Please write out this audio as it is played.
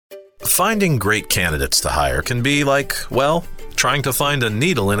Finding great candidates to hire can be like, well, trying to find a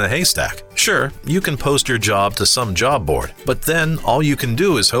needle in a haystack. Sure, you can post your job to some job board, but then all you can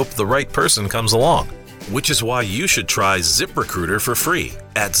do is hope the right person comes along. Which is why you should try ZipRecruiter for free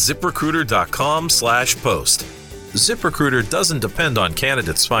at ZipRecruiter.com/post. ZipRecruiter doesn't depend on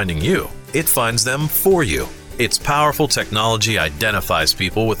candidates finding you. It finds them for you. Its powerful technology identifies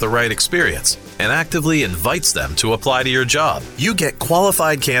people with the right experience and actively invites them to apply to your job. You get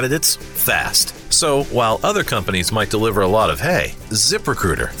qualified candidates fast. So while other companies might deliver a lot of hay,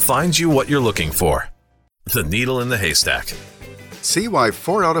 ZipRecruiter finds you what you're looking for. The needle in the haystack. See why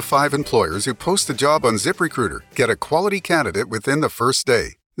 4 out of 5 employers who post a job on ZipRecruiter get a quality candidate within the first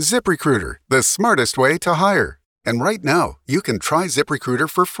day. ZipRecruiter, the smartest way to hire. And right now, you can try ZipRecruiter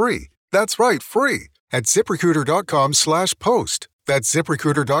for free. That's right, free. At ZipRecruiter.com/post. That's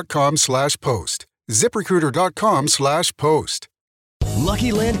ZipRecruiter.com/post. ZipRecruiter.com/post.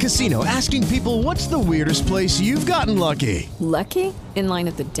 Lucky Land Casino, asking people, what's the weirdest place you've gotten lucky? Lucky? In line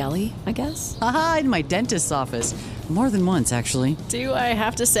at the deli, I guess? Aha, in my dentist's office. More than once, actually. Do I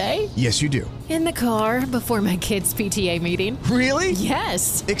have to say? Yes, you do. In the car before my kids' PTA meeting. Really?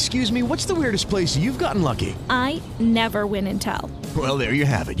 Yes. Excuse me, what's the weirdest place you've gotten lucky? I never win and tell. Well, there you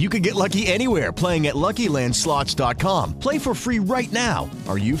have it. You can get lucky anywhere, playing at LuckyLandSlots.com. Play for free right now.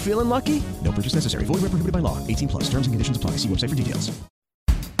 Are you feeling lucky? No purchase necessary. Void where prohibited by law. 18+. Terms and conditions apply. See website for details.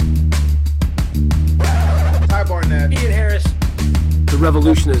 Ty Barnett. Ian Harris. The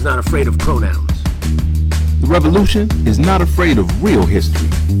revolution is not afraid of pronouns. The revolution is not afraid of real history.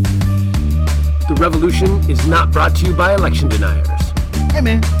 The revolution is not brought to you by election deniers. Hey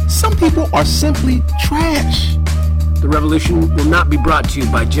man, some people are simply trash. The revolution will not be brought to you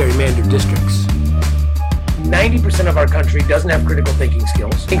by gerrymandered districts. 90% of our country doesn't have critical thinking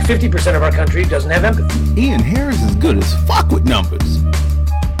skills. I think 50% of our country doesn't have empathy. Ian Harris is good as fuck with numbers.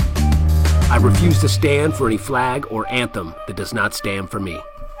 I refuse to stand for any flag or anthem that does not stand for me.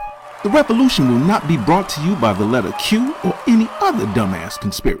 The revolution will not be brought to you by the letter Q or any other dumbass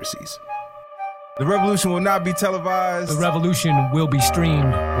conspiracies. The revolution will not be televised. The revolution will be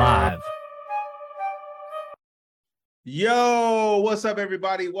streamed live. Yo, what's up,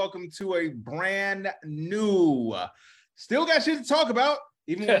 everybody? Welcome to a brand new, still got shit to talk about,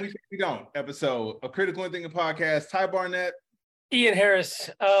 even when we don't, episode of Critical Thinking Podcast. Ty Barnett. Ian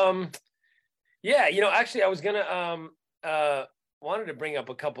Harris. Yeah, actually I was gonna wanted to bring up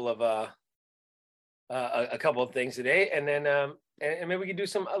a couple of things today, and then and maybe we could do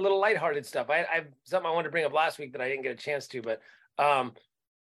a little lighthearted stuff. I something I wanted to bring up last week that I didn't get a chance to,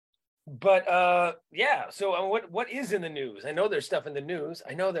 yeah. So what is in the news? I know there's stuff in the news.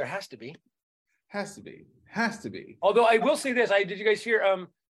 I know there has to be. Has to be. Although I will say this, did you guys hear?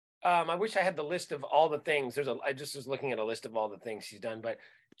 I wish I had the list of all the things. I just was looking at a list of all the things he's done, but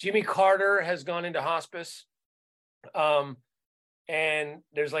Jimmy Carter has gone into hospice. And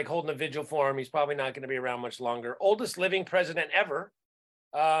there's holding a vigil for him. He's probably not going to be around much longer. Oldest living president ever.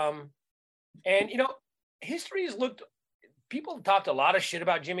 And history has people have talked a lot of shit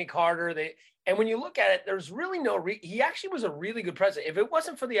about Jimmy Carter. And when you look at it, there's really he actually was a really good president. If it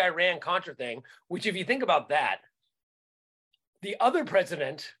wasn't for the Iran-Contra thing, which if you think about that, the other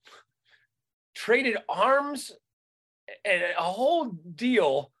president traded arms and a whole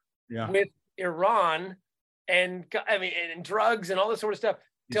deal with Iran and drugs and all this sort of stuff.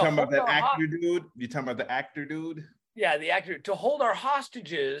 You talking about that actor dude? You talking about the actor dude? Yeah, the actor, to hold our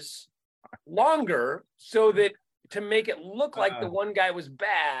hostages longer so that to make it look like the one guy was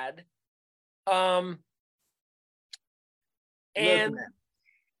bad. And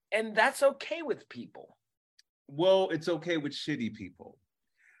that's okay with people. Well, it's okay with shitty people.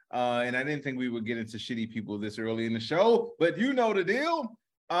 And I didn't think we would get into shitty people this early in the show, but you know the deal.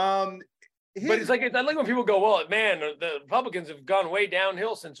 But it's I like when people go, well, man, the Republicans have gone way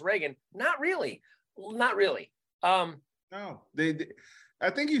downhill since Reagan. Not really. No, they I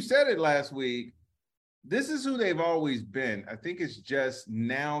think you said it last week. This is who they've always been. I think it's just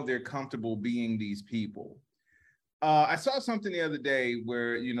now they're comfortable being these people. I saw something the other day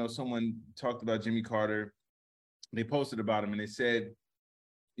where, someone talked about Jimmy Carter. They posted about him and they said,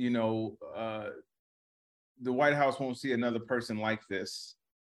 the White House won't see another person like this.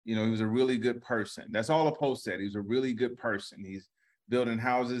 He was a really good person. That's all a post said. He was a really good person. He's building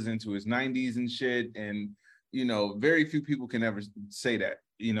houses into his 90s and shit. And, very few people can ever say that,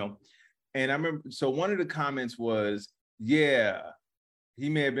 And I remember, so one of the comments was, yeah, he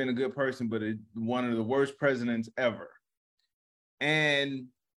may have been a good person, but one of the worst presidents ever. And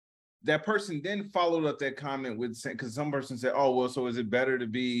that person then followed up that comment with saying, because some person said, oh, well, so is it better to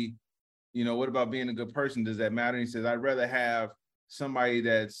be, what about being a good person? Does that matter? And he says, I'd rather have somebody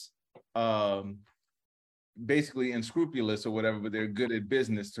that's basically unscrupulous or whatever, but they're good at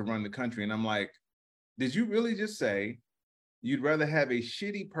business to run the country. And I'm like, did you really just say you'd rather have a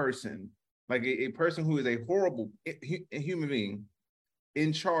shitty person, like a person who is a horrible human being,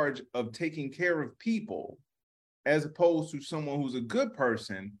 in charge of taking care of people, as opposed to someone who's a good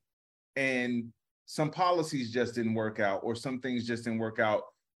person and some policies just didn't work out, or some things just didn't work out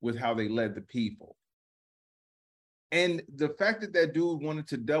with how they led the people? And the fact that that dude wanted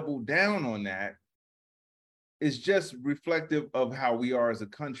to double down on that is just reflective of how we are as a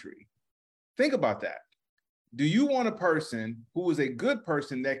country. Think about that. Do you want a person who is a good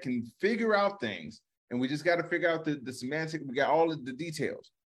person that can figure out things, and we just got to figure out the semantic, we got all of the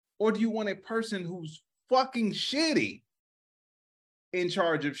details? Or do you want a person who's fucking shitty in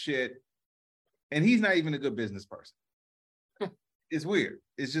charge of shit, and he's not even a good business person? It's weird.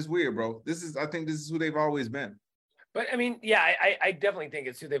 It's just weird, bro. I think this is who they've always been. But I mean, yeah, I definitely think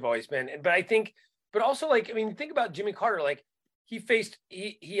it's who they've always been. But I think, but also, like, I mean, think about Jimmy Carter. Like,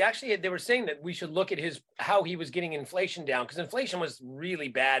 he actually had, they were saying that we should look at how he was getting inflation down, because inflation was really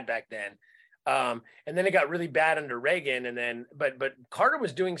bad back then. And then it got really bad under Reagan. And then, but Carter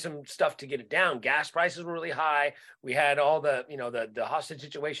was doing some stuff to get it down. Gas prices were really high. We had all the, the hostage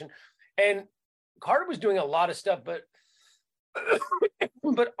situation, and Carter was doing a lot of stuff, but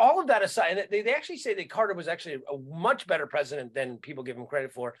all of that aside, and they actually say that Carter was actually a much better president than people give him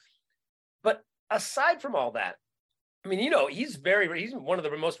credit for. But aside from all that, I mean, he's one of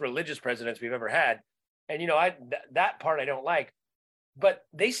the most religious presidents we've ever had. And, that part I don't like. But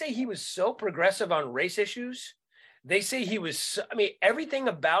they say he was so progressive on race issues. They say he was, everything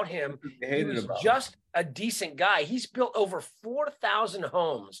about him, he was just a decent guy. He's built over 4,000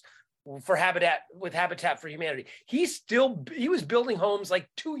 homes for Habitat for Humanity. He was building homes like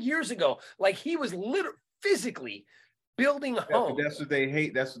 2 years ago. Like, he was literally physically building homes. That's what they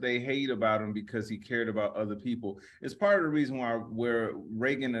hate. That's what they hate about him, because he cared about other people. It's part of the reason where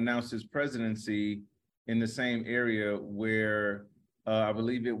Reagan announced his presidency in the same area where I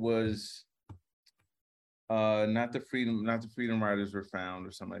believe it was not the Freedom Riders were found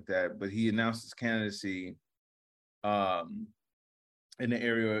or something like that, but he announced his candidacy in the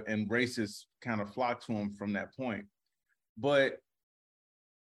area, and racists kind of flocked to him from that point. But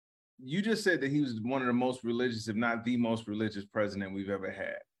you just said that he was one of the most religious, if not the most religious president we've ever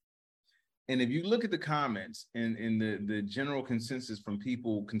had. And if you look at the comments in the general consensus from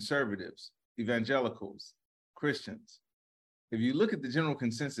people, conservatives, evangelicals, Christians, if you look at the general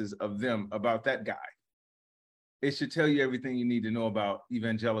consensus of them about that guy, it should tell you everything you need to know about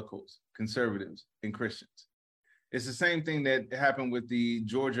evangelicals, conservatives, and Christians. It's the same thing that happened with the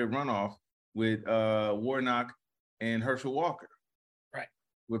Georgia runoff with Warnock and Herschel Walker. Right.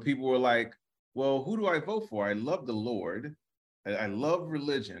 Where people were like, well, who do I vote for? I love the Lord. I love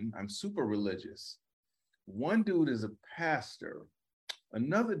religion. I'm super religious. One dude is a pastor.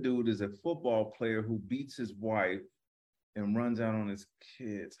 Another dude is a football player who beats his wife and runs out on his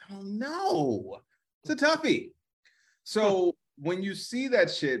kids. I don't know. It's a toughie. So when you see that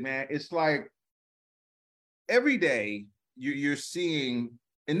shit, man, it's like every day you're seeing,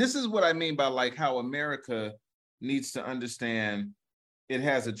 and this is what I mean by like how America needs to understand it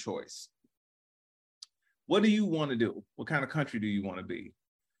has a choice. What do you want to do? What kind of country do you want to be?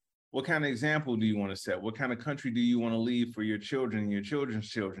 What kind of example do you want to set? What kind of country do you want to leave for your children, and your children's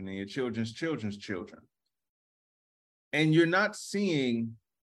children, and your children's children's children? And you're not seeing,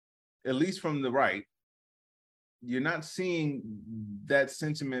 at least from the right, you're not seeing that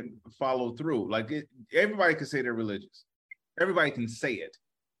sentiment follow through. Like, everybody can say they're religious. Everybody can say it.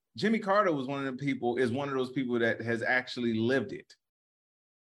 Jimmy Carter is one of those people that has actually lived it.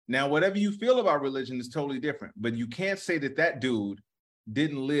 Now, whatever you feel about religion is totally different, but you can't say that dude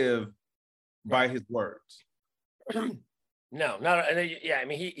didn't live by his words. No, not, yeah. I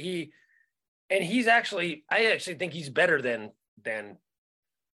mean, I actually think he's better than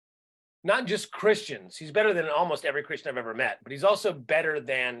not just Christians. He's better than almost every Christian I've ever met, but he's also better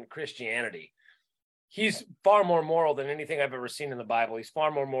than Christianity. He's far more moral than anything I've ever seen in the Bible. He's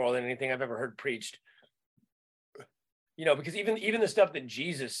far more moral than anything I've ever heard preached. Because even the stuff that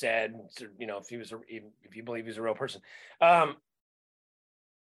Jesus said, if you believe he's a real person, a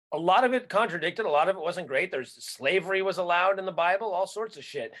lot of it contradicted. A lot of it wasn't great. There's slavery was allowed in the Bible, all sorts of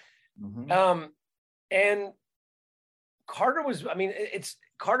shit. Mm-hmm. And Carter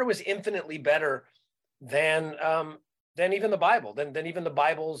was infinitely better than even the Bible, than even the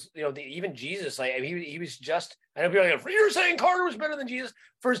Bible's, even Jesus. Like, he was just, I know people are like, you're saying Carter was better than Jesus?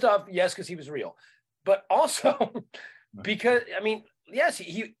 First off, yes, because he was real. But also because, yes,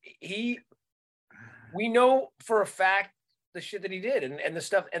 we know for a fact the shit that he did and the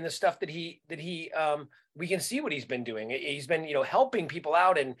stuff that he we can see what he's been doing. He's been, helping people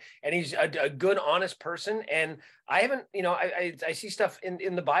out and he's a good, honest person. And I haven't, I see stuff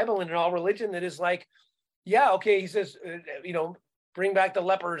in the Bible and in all religion that is like, yeah, okay. He says, bring back the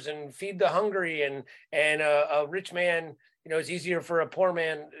lepers and feed the hungry and a rich man, it's easier for a poor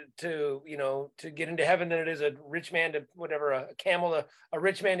man to get into heaven than it is a rich man to a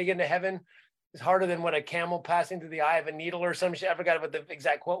rich man to get into heaven. It's harder than what a camel passing through the eye of a needle or some shit. I forgot what the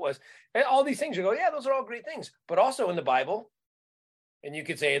exact quote was. And all these things, you go, yeah, those are all great things. But also in the Bible, and you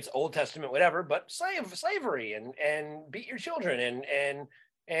could say it's Old Testament, whatever, but slavery and beat your children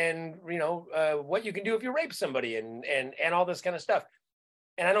and what you can do if you rape somebody and all this kind of stuff.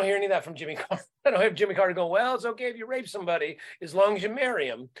 And I don't hear any of that from Jimmy Carter. I don't have Jimmy Carter going, well, it's okay if you rape somebody as long as you marry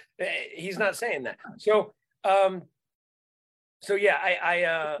him. He's not saying that. So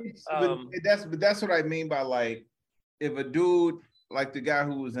yeah, but that's what I mean by, like, if a dude like the guy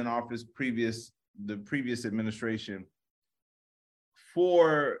who was in office the previous administration,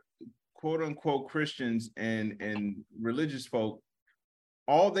 for quote unquote Christians and religious folk,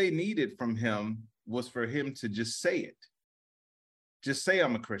 all they needed from him was for him to just say it. Just say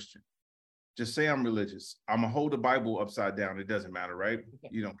I'm a Christian. Just say I'm religious. I'm gonna hold the Bible upside down. It doesn't matter, right?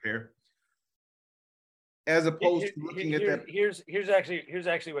 You don't care. As opposed to looking at that. Here's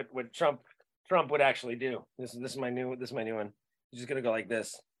actually what Trump would actually do. This is my new one. He's just gonna go like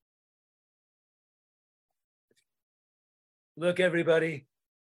this. Look, everybody.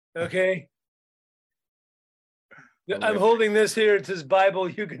 Okay. I'm holding this here. It says Bible.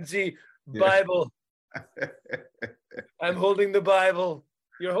 You can see Bible. I'm holding the Bible.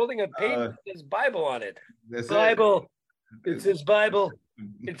 You're holding a paper that says Bible on it. Bible. It says Bible.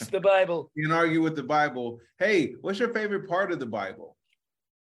 It's the Bible. You can argue with the Bible. Hey, what's your favorite part of the Bible?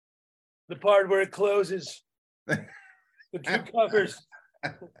 The part where it closes. The two covers.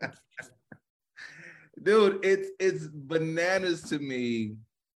 Dude, it's bananas to me.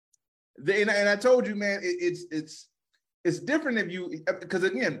 And I told you, man, it's different if you, because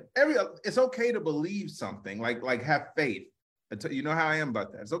again, it's okay to believe something, like have faith. You know how I am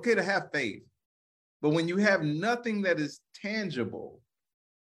about that. It's okay to have faith. But when you have nothing that is tangible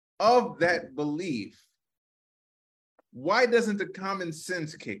of that belief, why doesn't the common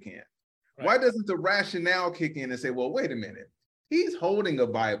sense kick in? Right. Why doesn't the rationale kick in and say, well, wait a minute, he's holding a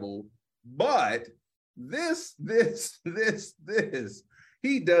Bible, but this,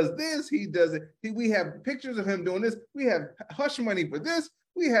 he does this, he does it. We have pictures of him doing this. We have hush money for this.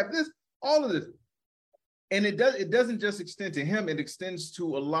 We have this, all of this. And it doesn't just extend to him. It extends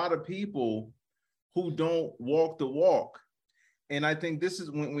to a lot of people who don't walk the walk. And I think this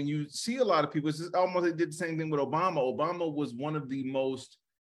is when you see a lot of people, it's almost, they did the same thing with Obama. Obama was one of the most,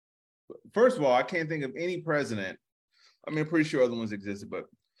 first of all, I can't think of any president. I mean, I'm pretty sure other ones existed, but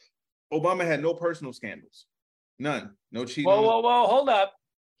Obama had no personal scandals. None. No cheating. Whoa, hold up.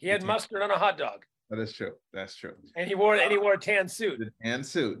 He had mustard on a hot dog. Oh, that's true. That's true. And he wore a tan suit. The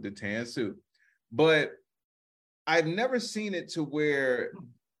tan suit. But I've never seen it to where,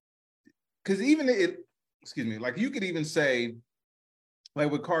 because even like you could even say, like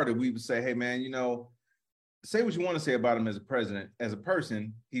with Carter, we would say, hey man, say what you want to say about him as a president. As a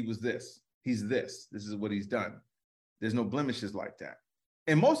person, he was this. He's this. This is what he's done. There's no blemishes like that.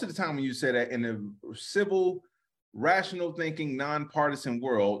 And most of the time when you say that in a civil, rational thinking, nonpartisan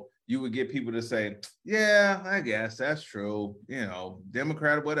world, you would get people to say, yeah, I guess that's true.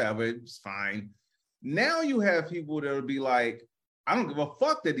 Democrat or whatever, it's fine. Now you have people that would be like, I don't give a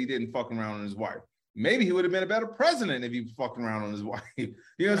fuck that he didn't fuck around on his wife. Maybe he would have been a better president if he fucked around on his wife. You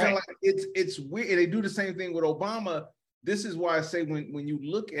know what I'm saying? Like, it's weird. And they do the same thing with Obama. This is why I say when you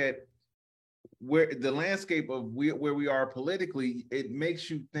look at where the landscape of where we are politically, it makes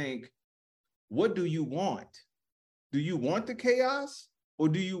you think, what do you want? Do you want the chaos, or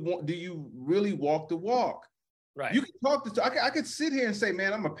do you really walk the walk? Right. You can talk to, I could sit here and say,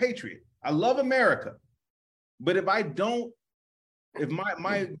 man, I'm a patriot. I love America. But if I don't, if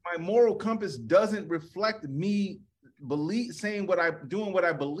my moral compass doesn't reflect me doing what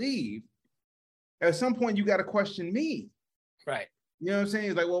I believe, at some point you got to question me. Right. You know what I'm saying?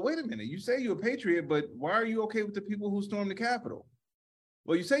 It's like, well, wait a minute. You say you're a patriot, but why are you okay with the people who stormed the Capitol?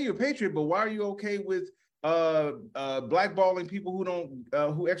 Well, you say you're a patriot, but why are you okay with blackballing people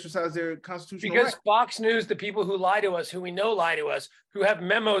who exercise their constitutional because right? Fox News, the people who lie to us, who we know lie to us, who have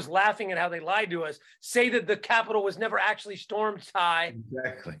memos laughing at how they lied to us, say that the Capitol was never actually stormed, Ty.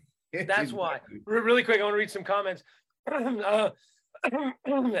 Exactly. That's why. Really quick, I want to read some comments.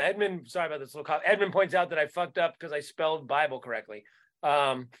 Edmund, sorry about this little comment. Edmund points out that I fucked up because I spelled Bible correctly.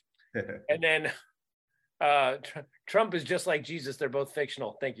 And then Trump is just like Jesus. They're both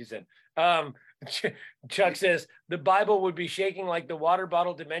fictional. Thank you, Sid. Chuck says the Bible would be shaking like the water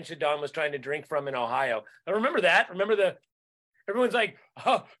bottle dementia Don was trying to drink from in Ohio. I remember that. Everyone's like,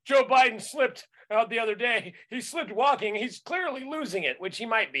 oh, Joe Biden slipped out the other day. He slipped walking. He's clearly losing it, which he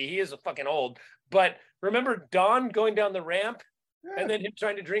might be. He is a fucking old. But remember Don going down the ramp and then him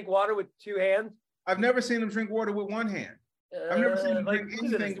trying to drink water with two hands? I've never seen him drink water with one hand. I've never seen him drink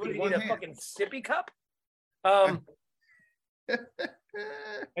anything with one hand. A fucking sippy cup? And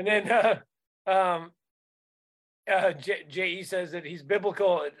then J.E. says that he's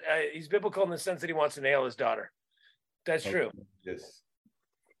biblical. He's biblical in the sense that he wants to nail his daughter. That's true. Yes.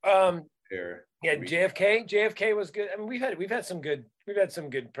 Yeah, JFK was good. I mean, we've had some good presidents.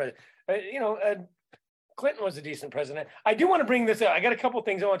 Clinton was a decent president. I do want to bring this up. I got a couple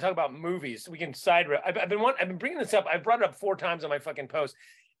things I want to talk about movies. We can I've been bringing this up. I've brought it up 4 times on my fucking post,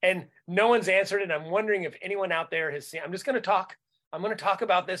 and no one's answered it. I'm wondering if anyone out there has seen. I'm going to talk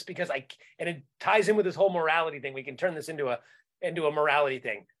about this because and it ties in with this whole morality thing. We can turn this into a morality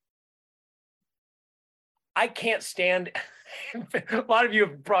thing. I can't stand. A lot of you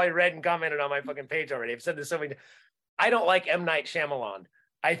have probably read and commented on my fucking page already. I've said this so many times. I don't like M. Night Shyamalan.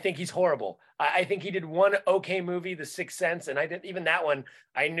 I think he's horrible. I think he did one okay movie, The Sixth Sense, and even that one,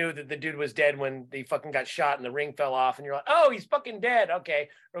 I knew that the dude was dead when they fucking got shot and the ring fell off, and you're like, oh, he's fucking dead, okay,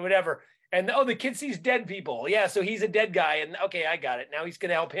 or whatever. And the kid sees dead people, yeah, so he's a dead guy, and okay, I got it. Now he's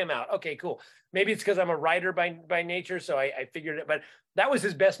gonna help him out. Okay, cool. Maybe it's because I'm a writer by nature, so I figured it. But that was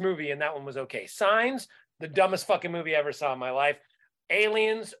his best movie, and that one was okay. Signs, the dumbest fucking movie I ever saw in my life.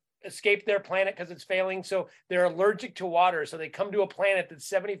 Aliens escape their planet because it's failing, so they're allergic to water, so they come to a planet that's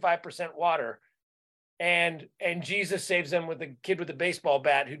 75% water, and Jesus saves them with the kid with the baseball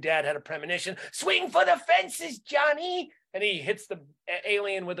bat who dad had a premonition, swing for the fences, Johnny, and he hits the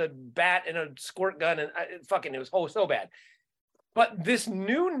alien with a bat and a squirt gun, and it was so bad. But this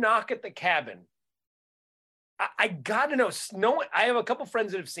new Knock at the Cabin, I gotta know. I have a couple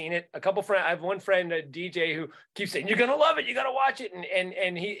friends that have seen it. I have one friend, a DJ, who keeps saying, "You're gonna love it. You gotta watch it."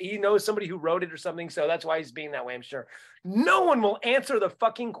 And he knows somebody who wrote it or something, so that's why he's being that way. I'm sure. No one will answer the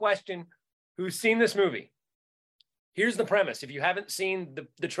fucking question. Who's seen this movie? Here's the premise. If you haven't seen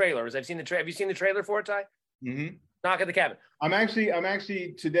the trailers, have you seen the trailer for it, Ty? Mm-hmm. Knock at the Cabin. I'm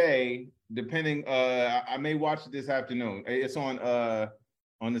actually today. Depending, I may watch it this afternoon. It's on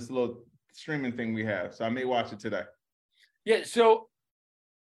this little streaming thing we have, so I may watch it today. Yeah, so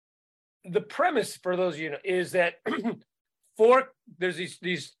the premise for those of you is that there's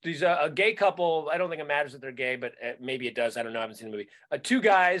these a gay couple. I don't think it matters that they're gay, but maybe it does. I don't know. I haven't seen the movie. 2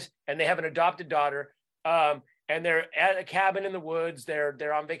 guys, and they have an adopted daughter, and they're at a cabin in the woods.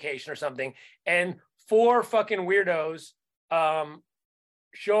 They're on vacation or something, and 4 fucking weirdos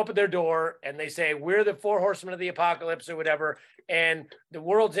show up at their door, and they say, we're the 4 horsemen of the apocalypse or whatever, and the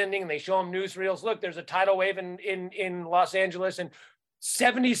world's ending, and they show them newsreels. Look, there's a tidal wave in Los Angeles, and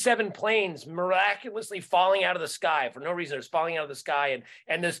 77 planes miraculously falling out of the sky for no reason. It's falling out of the sky,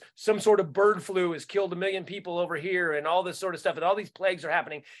 and this some sort of bird flu has killed 1 million people over here, and all this sort of stuff, and all these plagues are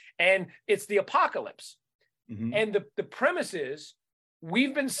happening, and it's the apocalypse. Mm-hmm. And the premise is,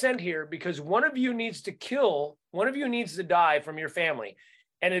 we've been sent here because one of you needs to die from your family.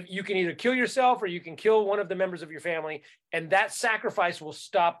 And if you can either kill yourself or you can kill one of the members of your family, and that sacrifice will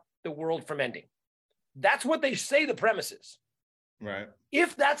stop the world from ending. That's what they say the premise is. Right.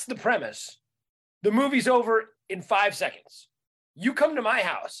 If that's the premise, the movie's over in 5 seconds. You come to my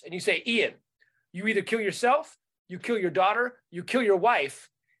house and you say, Ian, you either kill yourself, you kill your daughter, you kill your wife,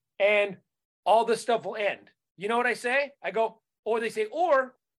 and all this stuff will end. You know what I say? I go, or they say,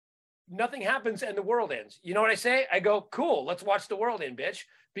 or nothing happens and the world ends. You know what I say? I go, cool, let's watch the world end, bitch.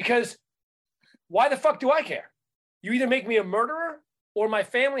 Because why the fuck do I care? You either make me a murderer or my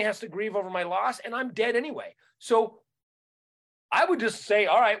family has to grieve over my loss, and I'm dead anyway. So I would just say,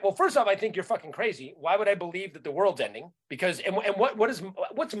 all right, well, first off, I think you're fucking crazy. Why would I believe that the world's ending? Because, and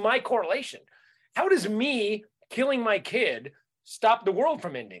what's my correlation? How does me killing my kid stop the world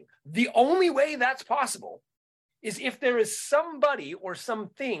from ending? The only way that's possible is if there is somebody or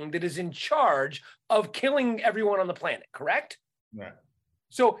something that is in charge of killing everyone on the planet, correct? Right.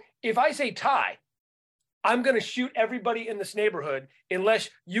 So if I say, Ty, I'm going to shoot everybody in this neighborhood unless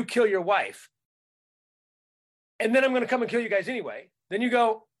you kill your wife, and then I'm going to come and kill you guys anyway, then you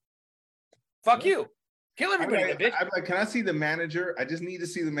go, fuck you. Kill everybody, bitch. I'm like, can I see the manager? I just need to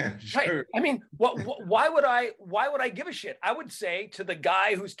see the manager. Right. I mean, why would I give a shit? I would say to the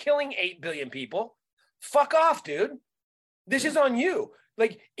guy who's killing 8 billion people, fuck off, dude. This is on you.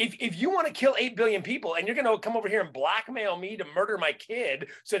 Like, if you want to kill 8 billion people and you're going to come over here and blackmail me to murder my kid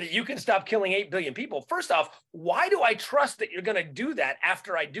so that you can stop killing 8 billion people, first off, why do I trust that you're going to do that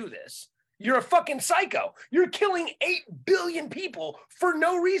after I do this? You're a fucking psycho. You're killing 8 billion people for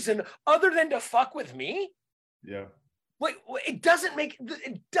no reason other than to fuck with me. Yeah. Like, it doesn't make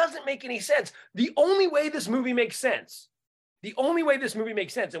any sense. The only way this movie makes sense, and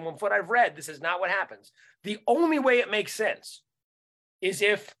from what I've read, this is not what happens. The only way it makes sense is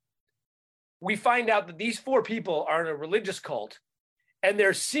if we find out that these 4 people are in a religious cult and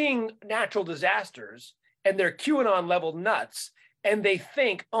they're seeing natural disasters and they're QAnon level nuts and they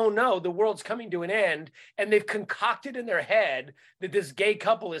think, oh no, the world's coming to an end, and they've concocted in their head that this gay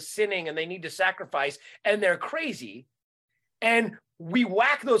couple is sinning and they need to sacrifice, and they're crazy. And we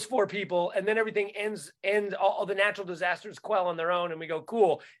whack those 4 people, and then everything ends, all the natural disasters quell on their own, and we go,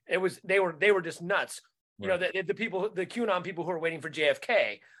 cool. They were just nuts. Right. You know, the people, the QAnon people who are waiting for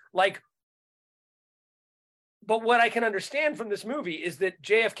JFK. Like, but what I can understand from this movie is that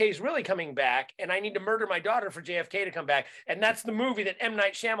JFK is really coming back, and I need to murder my daughter for JFK to come back. And that's the movie that M.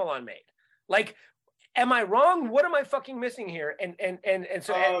 Night Shyamalan made. Like, am I wrong? What am I fucking missing here? And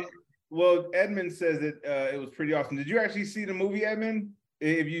so. Well, Edmund says it was pretty awesome. Did you actually see the movie, Edmund?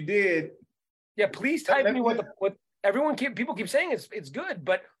 If you did, yeah, please type me what people keep saying it's good,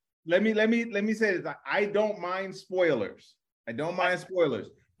 but let me say this. I don't mind spoilers. I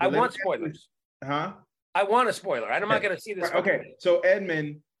want spoilers. Huh? I want a spoiler. I'm not going to see this. Okay, so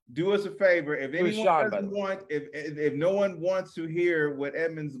Edmund, do us a favor. If anyone doesn't want, if no one wants to hear what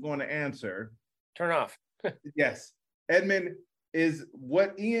Edmund's going to answer, turn off. Yes, Edmund. Is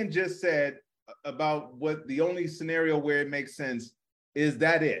what Ian just said about what the only scenario where it makes sense, is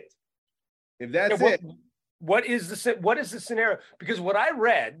that it? If that's it. What is the scenario? Because what I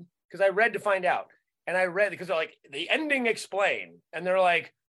read, because I read to find out, and I read because they're like, the ending explained, and they're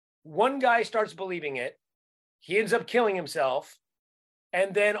like, one guy starts believing it, he ends up killing himself,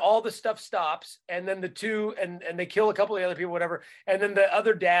 and then all the stuff stops, and then the two, and they kill a couple of the other people, whatever, and then the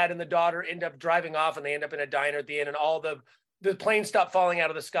other dad and the daughter end up driving off, and they end up in a diner at the end, and all the planes stop falling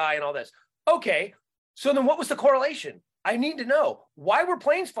out of the sky and all this. Okay, so then what was the correlation? I need to know, why were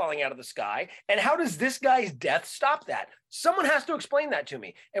planes falling out of the sky, and how does this guy's death stop that? Someone has to explain that to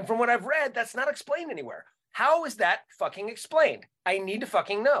me. And from what I've read, that's not explained anywhere. How is that fucking explained? I need to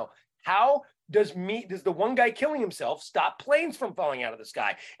fucking know. How does the one guy killing himself stop planes from falling out of the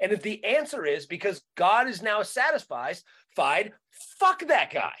sky? And if the answer is because God is now satisfied, fuck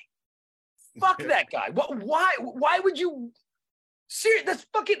that guy. Fuck that guy. Why would you? Seriously, that's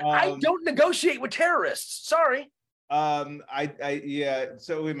fucking. I don't negotiate with terrorists. Sorry. Yeah.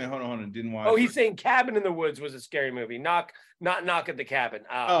 So wait a minute. Hold on. Didn't watch. Oh, he's saying Cabin in the Woods was a scary movie. Not Knock at the Cabin.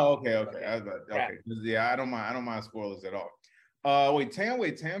 Okay. Okay. Yeah, I don't mind spoilers at all. Wait, Tam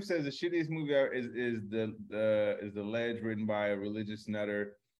says the shittiest movie is the Ledge, written by a religious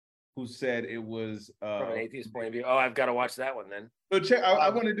nutter who said it was from an atheist point of view. Oh, I've got to watch that one then. So check. I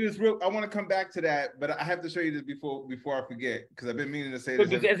want to do this I want to come back to that, but I have to show you this before I forget, because I've been meaning to say this.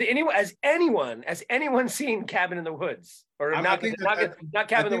 Has anyone seen Cabin in the Woods or not Cabin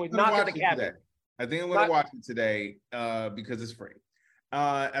in the Woods? Knock at the Cabin. I think I'm going to watch it today because it's free.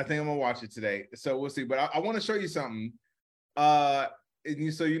 I think I'm going to watch it today. So we'll see. But I want to show you something. So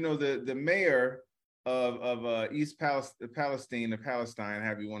you know the mayor of East Palestine,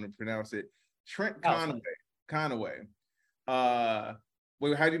 however you want to pronounce it, Trent Conaway.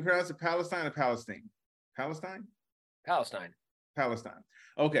 Wait, how do you pronounce it? Palestine or Palestine? Palestine.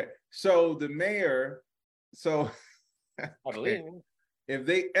 Okay, so the mayor. So I believe if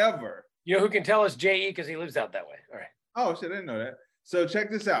they ever, you know who can tell us JE because he lives out that way. All right. Oh shit, I didn't know that. So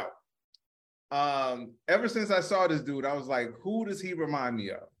check this out. Ever since I saw this dude, I was like, who does he remind me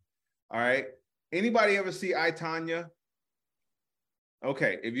of? All right. Anybody ever see I, Tonya?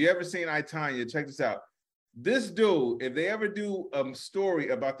 Okay, if you ever seen I, Tonya, check this out. This dude, if they ever do a story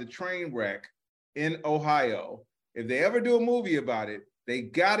about the train wreck in Ohio, if they ever do a movie about it, they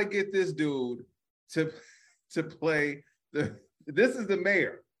got to get this dude to play this is the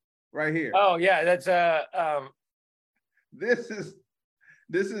mayor right here. Oh yeah, that's This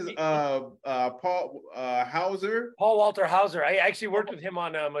is Paul Hauser. Paul Walter Hauser. I actually worked with him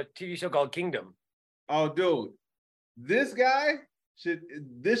on a TV show called Kingdom. Oh, dude, this guy should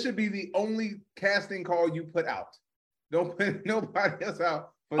be the only casting call you put out. Don't put nobody else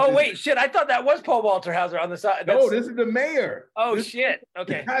out. Oh wait, shit! I thought that was Paul Walter Hauser on the side. No, this is the mayor. Oh shit!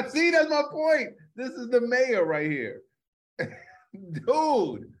 Okay. See, that's my point. This is the mayor right here,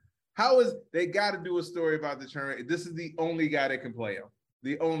 dude. They got to do a story about the train? This is the only guy that can play him.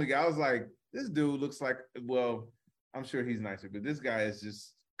 The only guy. I was like, this dude looks like, well, I'm sure he's nicer, but this guy is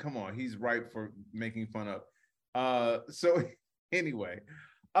just, come on, he's ripe for making fun of. So anyway,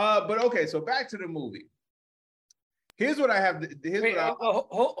 but okay, so back to the movie. Here's what I have.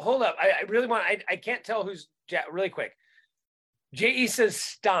 Hold up. I really want. I can't tell who's really quick. J.E. says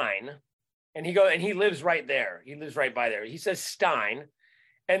Stein, and he lives right there. He lives right by there. He says Stein,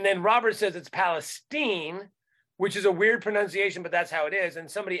 and then Robert says it's Palestine, which is a weird pronunciation, but that's how it is.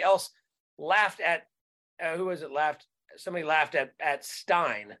 And somebody else laughed at. Who was it? Somebody laughed at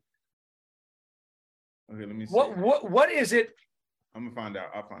Stein. Okay, let me see. What is it? I'm gonna find out.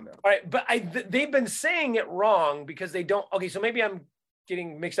 I'll find out. All right, but they've been saying it wrong because they don't. Okay, so maybe I'm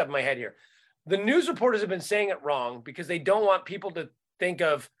getting mixed up in my head here. The news reporters have been saying it wrong because they don't want people to think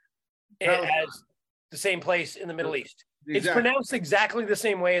of it as the same place in the Middle East. Exactly. It's pronounced exactly the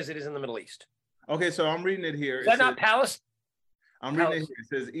same way as it is in the Middle East. Okay, so I'm reading it here. Is that not Palestine? I'm reading it here. It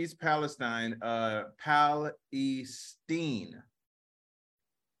says East Palestine, Palestine.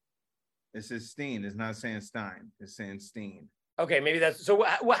 It says Steen. It's not saying Stein. It's saying Steen. Okay, maybe that's so.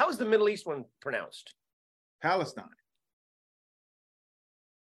 How is the Middle East one pronounced? Palestine.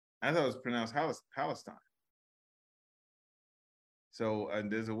 I thought it was pronounced Palestine. So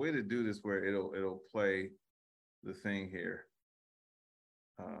there's a way to do this where it'll play the thing here.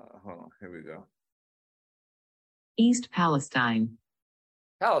 Hold on, here we go. East Palestine.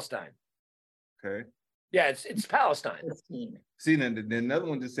 Palestine. Okay. Yeah, it's Palestine. See, then another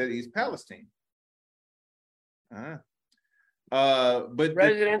one just said East Palestine. But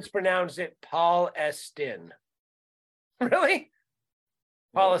residents pronounce it Palestine. Really?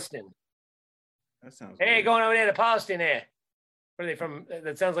 Palestine. That sounds. Hey, weird. going over there to Palestine there. Where are they from?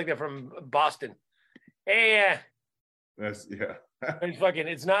 That sounds like they're from Boston. Hey, that's yeah. It's fucking.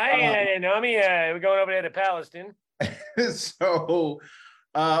 It's not. Hey, we're going over there to Palestine. So,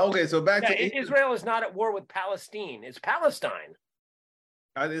 okay. So back to Israel is not at war with Palestine. It's Palestine.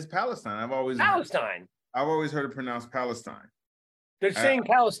 It's Palestine. I've always heard it pronounced Palestine. They're saying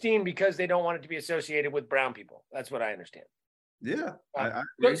Palestine because they don't want it to be associated with brown people. That's what I understand. Yeah.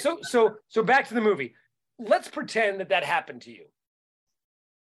 So back to the movie. Let's pretend that happened to you.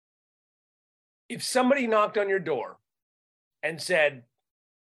 If somebody knocked on your door and said,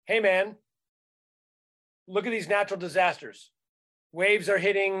 "Hey man, look at these natural disasters. Waves are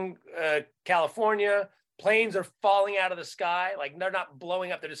hitting California. Planes are falling out of the sky. Like they're not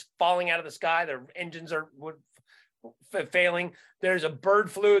blowing up. They're just falling out of the sky. Their engines are failing. There's a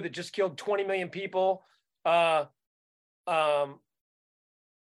bird flu that just killed 20 million people. Blah, blah,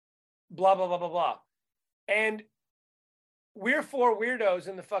 blah, blah, blah, blah. And we're four weirdos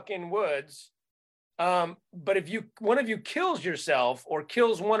in the fucking woods. But if one of you kills yourself or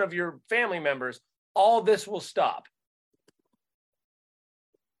kills one of your family members, all this will stop.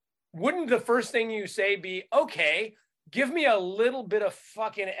 Wouldn't the first thing you say be, okay, give me a little bit of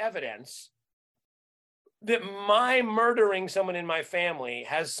fucking evidence that my murdering someone in my family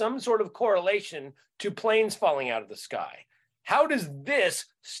has some sort of correlation to planes falling out of the sky? How does this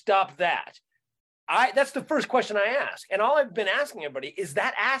stop that? That's the first question I ask. And all I've been asking everybody is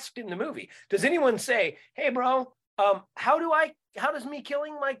that asked in the movie. Does anyone say, hey, bro, how does me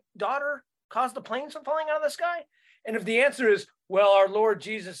killing my daughter cause the planes from falling out of the sky? And if the answer is, well, our Lord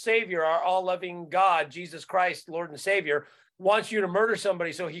Jesus Savior, our all-loving God, Jesus Christ, Lord and Savior, wants you to murder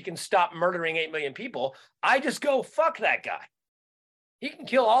somebody so he can stop murdering 8 million people, I just go, fuck that guy. He can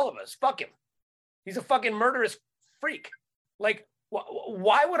kill all of us. Fuck him. He's a fucking murderous freak. Like,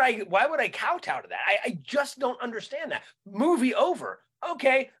 why would I kowtow to that? I just don't understand that. Movie over.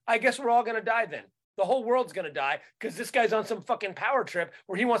 Okay, I guess we're all going to die then. The whole world's going to die because this guy's on some fucking power trip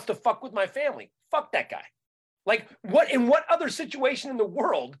where he wants to fuck with my family. Fuck that guy. Like, in what other situation in the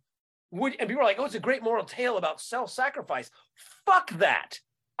world would, and people are like, oh, it's a great moral tale about self-sacrifice. Fuck that.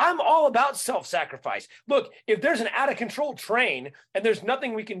 I'm all about self-sacrifice. Look, if there's an out-of-control train and there's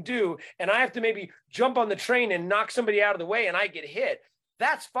nothing we can do, and I have to maybe jump on the train and knock somebody out of the way and I get hit,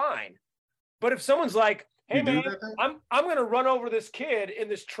 that's fine. But if someone's like, hey, man, I'm going to run over this kid in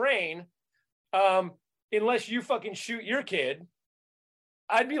this train unless you fucking shoot your kid,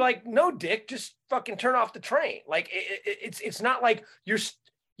 I'd be like, no, dick, just fucking turn off the train. Like, it's not like you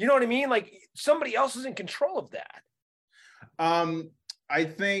know what I mean? Like, somebody else is in control of that. I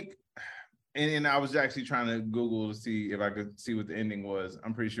think, and I was actually trying to Google to see if I could see what the ending was.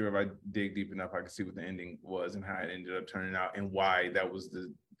 I'm pretty sure if I dig deep enough, I could see what the ending was and how it ended up turning out and why that was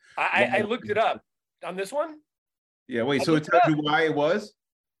the. I looked it up on this one. Yeah, wait. So it tells you why it was.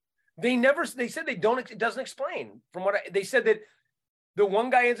 They said they don't. It doesn't explain. From what they said that the one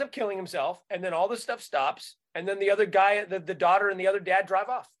guy ends up killing himself, and then all this stuff stops, and then the other guy, the daughter and the other dad drive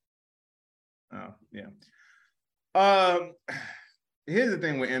off. Oh yeah. Here's the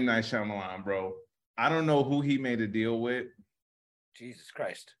thing with M. Night Shyamalan, bro. I don't know who he made a deal with. Jesus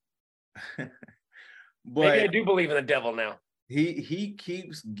Christ. But maybe I do believe in the devil now. He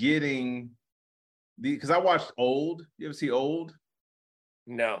keeps getting because I watched Old. You ever see Old?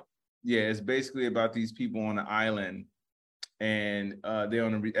 No. Yeah, it's basically about these people on an island, and they're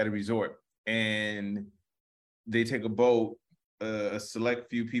at a resort, and they take a boat. A select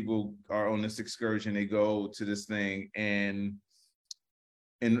few people are on this excursion. They go to this thing, and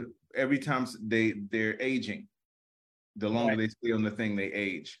every time they're aging, the longer they stay on the thing, they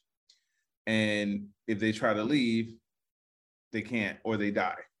age. And if they try to leave, they can't, or they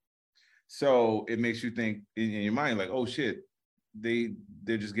die. So it makes you think in your mind, like, oh shit,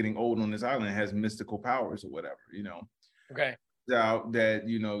 they're just getting old on this island. It has mystical powers or whatever, you know. Okay. Out that,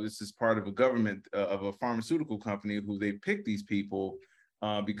 you know, this is part of a government of a pharmaceutical company who they pick these people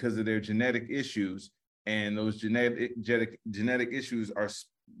because of their genetic issues, and those genetic issues are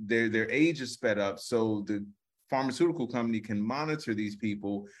their age is sped up, so the pharmaceutical company can monitor these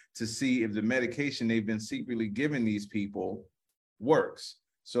people to see if the medication they've been secretly giving these people works.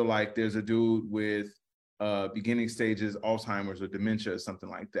 So like there's a dude with beginning stages Alzheimer's or dementia or something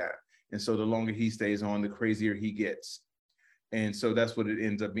like that, and so the longer he stays on, the crazier he gets. And so that's what it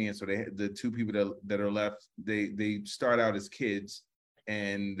ends up being. So the two people that are left, they start out as kids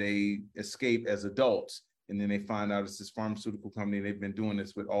and they escape as adults. And then they find out it's this pharmaceutical company. They've been doing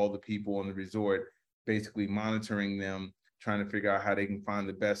this with all the people on the resort, basically monitoring them, trying to figure out how they can find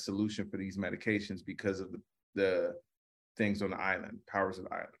the best solution for these medications because of the things on the island, powers of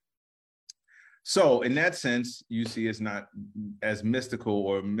the island. So in that sense, you see it's not as mystical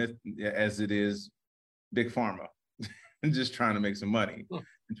or myth as it is Big Pharma. And just trying to make some money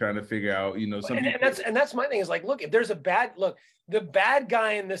and trying to figure out, you know, something. And that's my thing is like, look, if there's the bad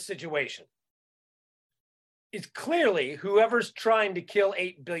guy in this situation is clearly whoever's trying to kill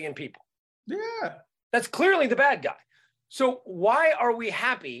 8 billion people. Yeah. That's clearly the bad guy. So why are we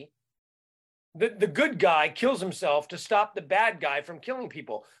happy that the good guy kills himself to stop the bad guy from killing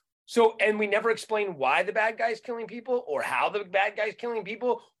people? So, and we never explain why the bad guy is killing people or how the bad guy is killing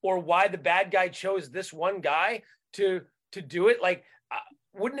people or why the bad guy chose this one guy to do it. Like,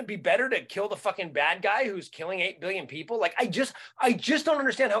 wouldn't it be better to kill the fucking bad guy who's killing 8 billion people? Like, I just don't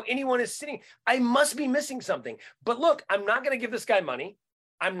understand how anyone is sitting. I must be missing something. But look, I'm not going to give this guy money.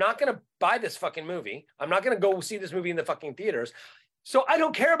 I'm not going to buy this fucking movie. I'm not going to go see this movie in the fucking theaters. So I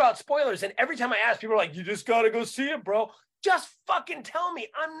don't care about spoilers. And every time I ask, people are like, you just got to go see it, bro. Just fucking tell me.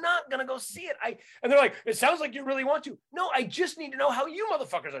 I'm not going to go see it. And they're like, it sounds like you really want to. No, I just need to know how you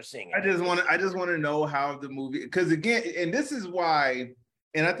motherfuckers are seeing it. I just want to know how the movie, because again, and this is why,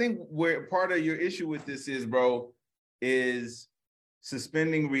 and I think where part of your issue with this is, bro, is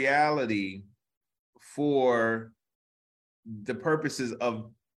suspending reality for the purposes of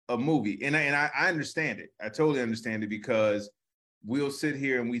a movie. And I understand it. I totally understand it, because we'll sit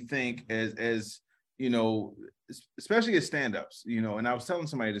here and we think as you know, especially as stand-ups, you know, and I was telling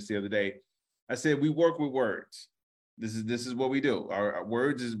somebody this the other day, I said, we work with words. This is what we do. Our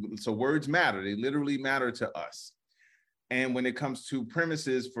words words matter. They literally matter to us. And when it comes to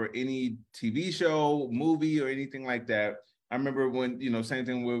premises for any TV show, movie, or anything like that, I remember when, you know, same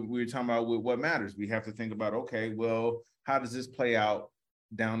thing we were talking about with what matters. We have to think about, okay, well, how does this play out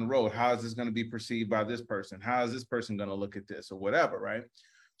down the road? How is this going to be perceived by this person? How is this person going to look at this or whatever, right?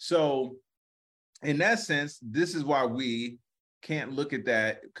 So in that sense, this is why we can't look at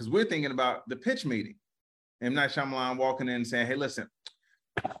that, because we're thinking about the pitch meeting. M. Night Shyamalan walking in and saying, hey, listen,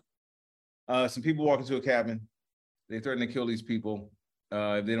 some people walk into a cabin. They threaten to kill these people.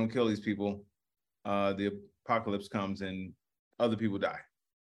 If they don't kill these people, the apocalypse comes and other people die.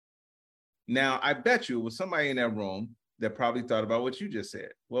 Now, I bet you it was somebody in that room that probably thought about what you just said.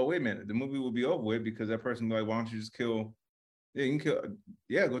 Well, wait a minute. The movie will be over with because that person will be like, why don't you just kill? Yeah, you can kill.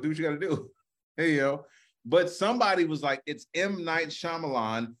 Yeah, go do what you got to do. Hey, yo. But somebody was like, it's M. Night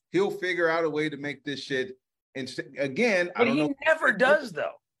Shyamalan. He'll figure out a way to make this shit. And again, but I don't know. He never does,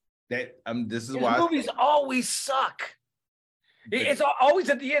 though. That this is his why movies always suck. It's always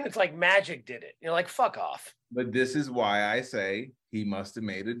at the end. It's like magic did it. You're like, fuck off. But this is why I say he must have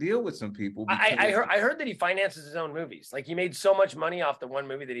made a deal with some people. I heard that he finances his own movies. Like, he made so much money off the one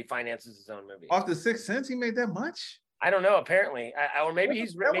movie that he finances his own movie. Off The Sixth Sense, he made that much? I don't know. Apparently, or maybe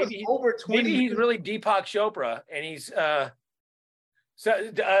he's over 20. Maybe he's really Deepak Chopra, and he's.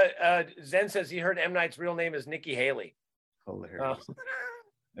 Zen says he heard M. Night's real name is Nikki Haley. Hilarious.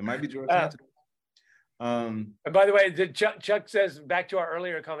 It might be George. And by the way, Chuck says, back to our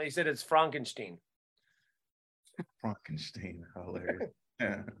earlier comment, he said it's Frankenstein. Frankenstein, hilarious.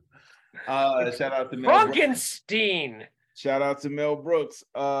 Yeah. Shout out to Mel Brooks. Frankenstein. Shout out to Mel Brooks.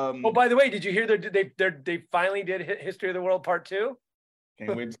 Oh, by the way, did you hear they finally did History of the World Part 2?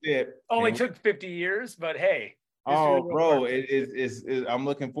 Can't wait to see it. Only took 50 years, but hey. Oh, bro, I'm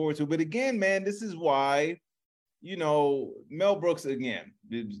looking forward to it. But again, man, this is why, Mel Brooks, again,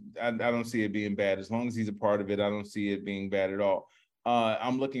 I don't see it being bad. As long as he's a part of it, I don't see it being bad at all.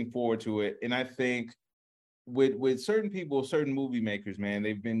 I'm looking forward to it. And I think with certain people, certain movie makers, man,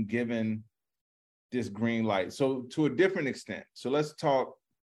 they've been given this green light. So to a different extent. So let's talk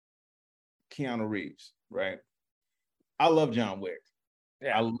Keanu Reeves, right? I love John Wick.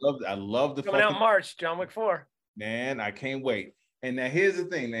 Yeah. I love the coming out in March, John Wick 4. Man, I can't wait. And now here's the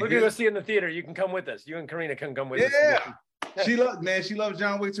thing. We're gonna go see it in the theater. You can come with us. You and Karina can come with us. Yeah. She loves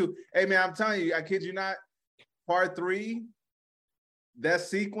John Wick too. Hey man, I'm telling you, I kid you not, part 3, that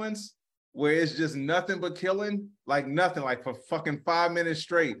sequence where it's just nothing but killing, like nothing, like for fucking 5 minutes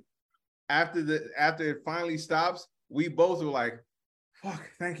straight. After it finally stops, we both were like, fuck,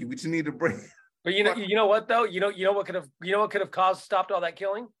 thank you. We just need to break. But you know what though? You know what could have stopped all that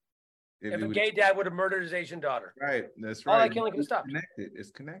killing? If a gay dad would have murdered his Asian daughter. Right. That's right. All that killing could have stopped.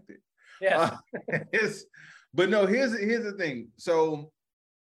 It's connected. Yeah. But no, here's the thing. So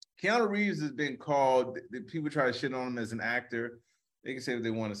Keanu Reeves has been called, people try to shit on him as an actor. They can say what they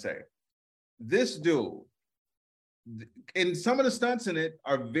want to say. This dude, and some of the stunts in it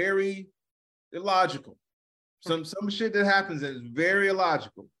are very illogical. Some shit that happens is very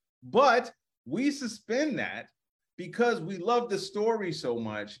illogical. But we suspend that because we love the story so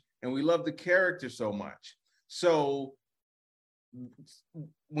much and we love the character so much. So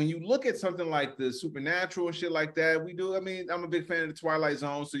when you look at something like the supernatural and shit like that, I'm a big fan of the Twilight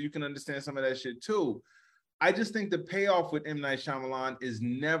Zone, so you can understand some of that shit too. I just think the payoff with M. Night Shyamalan is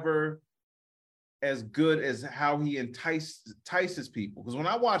never as good as how he entices people. Because when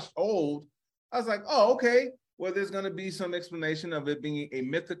I watched Old, I was like, oh, okay, well, there's going to be some explanation of it being a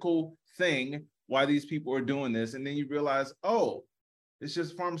mythical thing, why these people are doing this. And then you realize, oh, it's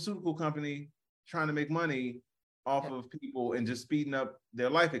just a pharmaceutical company trying to make money off of people and just speeding up their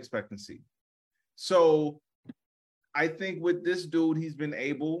life expectancy. So I think with this dude, he's been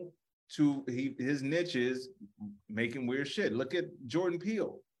able to, his niche is making weird shit. Look at Jordan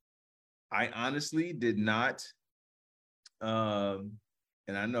Peele. I honestly did not, and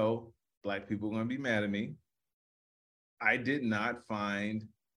I know Black people are going to be mad at me. I did not find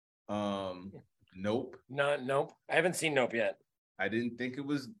Nope. Nope. I haven't seen Nope yet. I didn't think it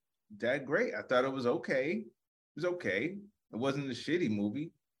was that great. I thought it was okay. It was okay. It wasn't a shitty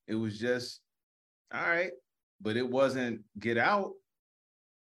movie. It was just all right, but it wasn't Get Out.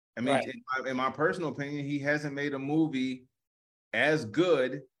 I mean, right. in my personal opinion, he hasn't made a movie as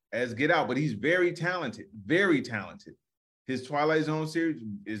good as Get Out, but he's very talented, very talented. His Twilight Zone series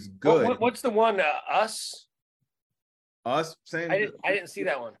is good. What's the one? Us? Us? Same. I didn't see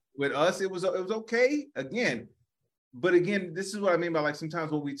that one. With Us, it was okay. But again, this is what I mean by, like, sometimes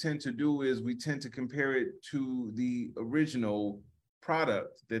what we tend to do is we tend to compare it to the original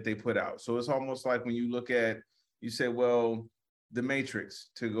product that they put out. So it's almost like when you look at, you say, well, The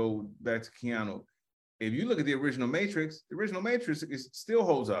Matrix, to go back to Keanu. If you look at the original Matrix still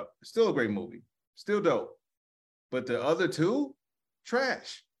holds up. It's still a great movie, still dope. But the other two,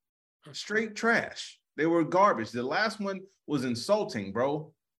 trash, straight trash. They were garbage. The last one was insulting,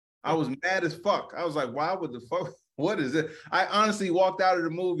 bro. I was mad as fuck. I was like, why would the fuck? What is it? I honestly walked out of the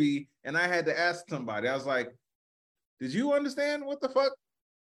movie and I had to ask somebody. I was like, did you understand what the fuck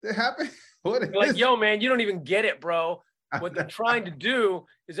that happened? What is like, yo, man, you don't even get it, bro. What they're trying to do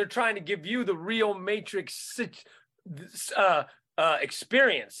is they're trying to give you the real Matrix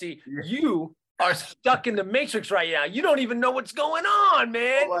experience. See, you are stuck in the Matrix right now. You don't even know what's going on,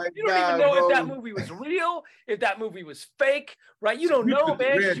 man. Oh you don't even know if that movie was real, if that movie was fake, right? You don't know,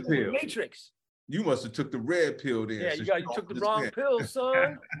 man. You're in the Matrix. You must have took the red pill then. Yeah, you took the wrong pill,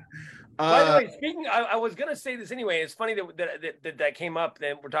 son. By the way, speaking, I was gonna say this anyway. It's funny that came up.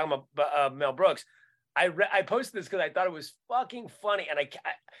 Then we're talking about Mel Brooks. I posted this because I thought it was fucking funny, and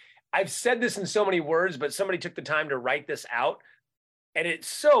I've said this in so many words, but somebody took the time to write this out, and it's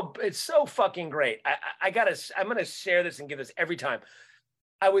so fucking great. I'm gonna share this and give this every time.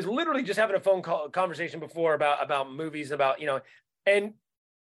 I was literally just having a conversation before about movies, about and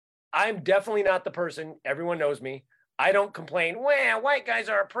I'm definitely not the person. Everyone knows me. I don't complain. Well, white guys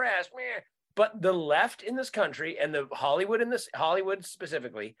are oppressed. But the left in this country and the Hollywood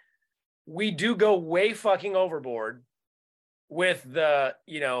specifically, we do go way fucking overboard with the,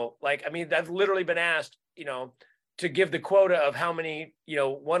 I've literally been asked, to give the quota of how many,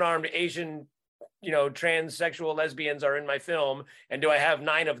 one-armed Asian transsexual lesbians are in my film, and do I have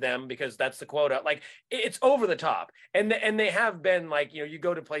 9 of them because that's the quota? Like, it's over the top. And they have been like, you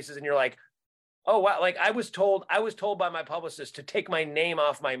go to places and you're like, oh wow, like I was told by my publicist to take my name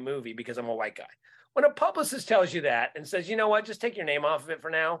off my movie because I'm a white guy. When a publicist tells you that and says, you know what, just take your name off of it for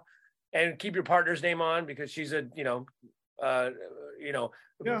now and keep your partner's name on because she's a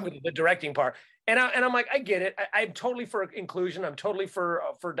with the directing part. And I'm like, I get it. I'm totally for inclusion. I'm totally for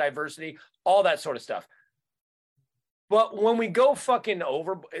diversity, all that sort of stuff. But when we go fucking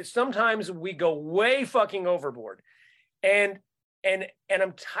over, sometimes we go way fucking overboard. And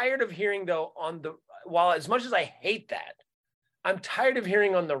I'm tired of hearing, though, while as much as I hate that, I'm tired of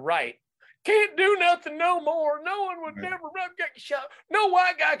hearing on the right, can't do nothing no more. No one would never get shut. No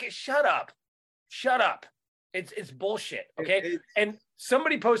white guy can shut up. Shut up. It's bullshit. Okay. And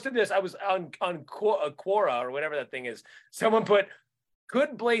somebody posted this. I was on Quora or whatever that thing is. Someone put,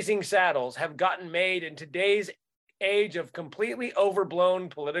 could Blazing Saddles have gotten made in today's age of completely overblown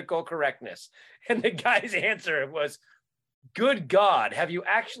political correctness? And the guy's answer was, good God, have you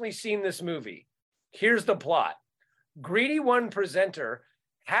actually seen this movie? Here's the plot. Greedy one percenter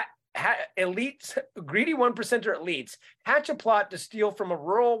elites hatch a plot to steal from a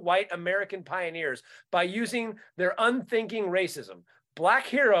rural white American pioneers by using their unthinking racism. Black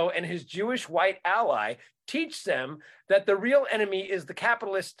hero and his Jewish white ally teach them that the real enemy is the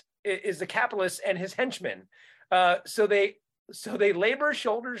capitalist and his henchmen. So they labor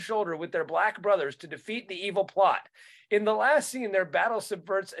shoulder to shoulder with their black brothers to defeat the evil plot. In the last scene, their battle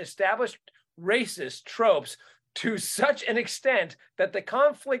subverts established racist tropes to such an extent that the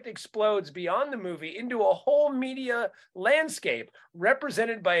conflict explodes beyond the movie into a whole media landscape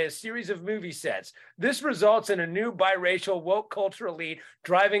represented by a series of movie sets. This results in a new biracial woke culture elite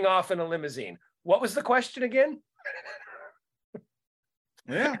driving off in a limousine. What was the question again?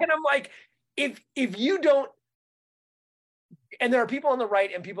 Yeah. And I'm like, if you don't, and there are people on the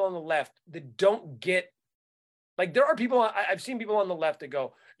right and people on the left that don't get, like, there are people, I've seen people on the left that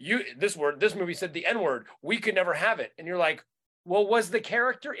go, this movie said the N-word, we could never have it. And you're like, well, was the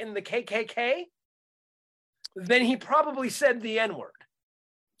character in the KKK? Then he probably said the N-word.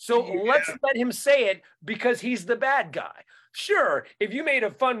 So let's let him say it because he's the bad guy. Sure, if you made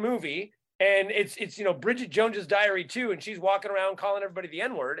a fun movie and it's Bridget Jones's Diary 2 and she's walking around calling everybody the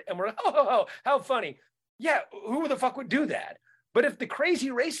N-word and we're like, oh, how funny. Yeah, who the fuck would do that? But if the crazy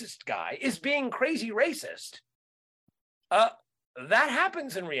racist guy is being crazy racist, that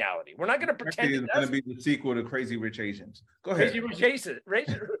happens in reality. We're not going to pretend it's going to be the sequel to Crazy Rich Asians. Go ahead. Crazy Rich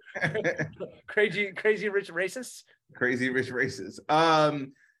crazy rich racists. Crazy rich racists.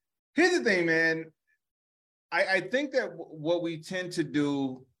 Here's the thing, man. I think that what we tend to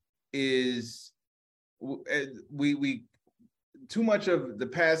do is we too much of the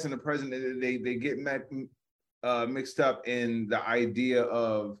past and the present. They get mixed up in the idea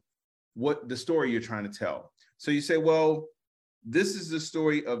of what the story you're trying to tell. So you say, well, this is the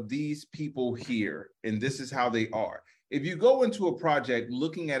story of these people here, and this is how they are. If you go into a project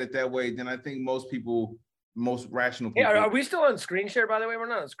looking at it that way, then I think most rational people. Yeah, are we still on screen share, by the way? We're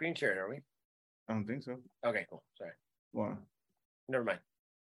not on screen share, are we? I don't think so. Okay, cool. Sorry. Why? Never mind.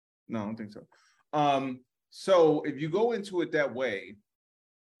 No, I don't think so. So if you go into it that way,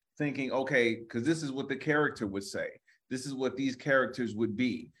 thinking, okay, because this is what the character would say, this is what these characters would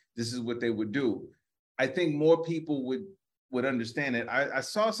be, this is what they would do, I think more people would understand it. I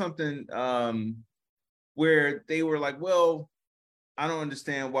saw something where they were like, well, I don't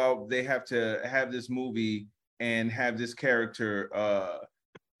understand why they have to have this movie and have this character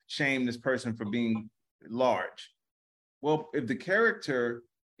shame this person for being large. Well, if the character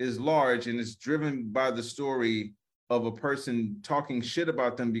is large and it's driven by the story of a person talking shit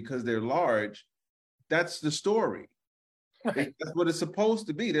about them because they're large, that's the story. That's what it's supposed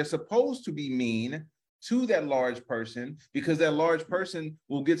to be. They're supposed to be mean to that large person because that large person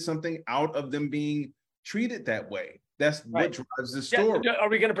will get something out of them being treated that way. That's right. What drives the story. Are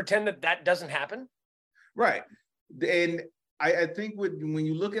we going to pretend that doesn't happen? Right. And I think when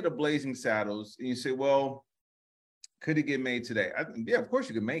you look at a Blazing Saddles and you say, well, could it get made today? Yeah, of course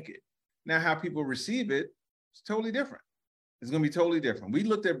you can make it. Now, how people receive it is totally different. It's going to be totally different. We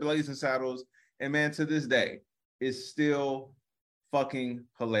looked at Blazing Saddles and, man, to this day, it's still fucking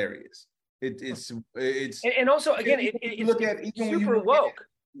hilarious. It's and also again it's super woke.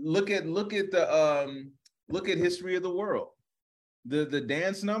 Look at History of the World. The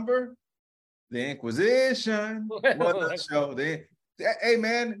dance number, the Inquisition. Show. Hey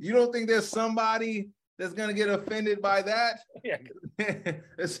man, you don't think there's somebody that's gonna get offended by that? Yeah.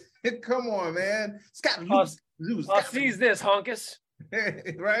 Come on, man. I'll seize this, honkus.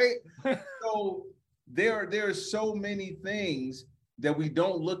 right? So there are so many things that we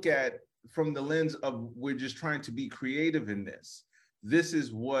don't look at from the lens of we're just trying to be creative in this. This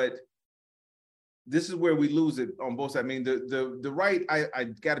is where we lose it on both sides. I mean, the right, I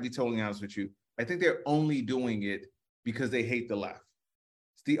got to be totally honest with you. I think they're only doing it because they hate the left.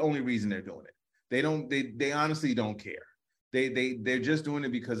 It's the only reason they're doing it. They honestly don't care. They're just doing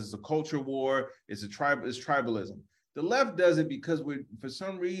it because it's a culture war. It's tribalism. The left does it because for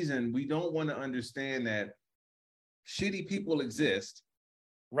some reason, we don't want to understand that shitty people exist.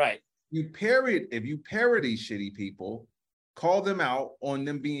 Right. If you parody shitty people, call them out on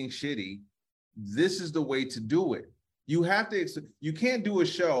them being shitty, this is the way to do it. You can't do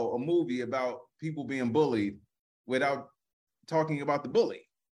a movie about people being bullied without talking about the bully.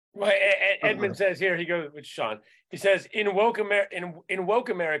 Right. Edmund says here, he goes with Sean. He says, in woke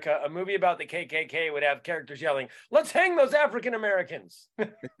America, a movie about the KKK would have characters yelling, "Let's hang those African Americans."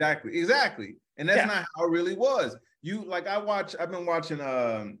 Exactly. And that's not how it really was. I've been watching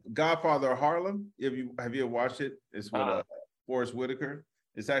Godfather of Harlem. Have you ever watched it? It's with Forrest Whitaker.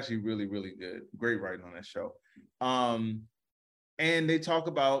 It's actually really, really good. Great writing on that show. And they talk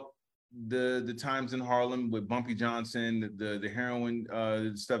about the times in Harlem with Bumpy Johnson, the heroin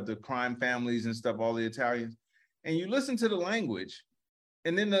stuff, the crime families and stuff, all the Italians. And you listen to the language,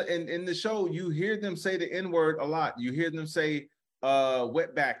 and then in the show, you hear them say the N-word a lot. You hear them say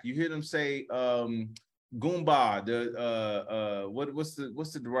wetback. You hear them say Goomba. What's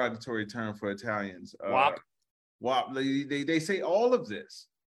the derogatory term for Italians? Wop. They say all of this,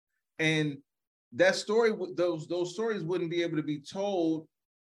 and that story, those stories wouldn't be able to be told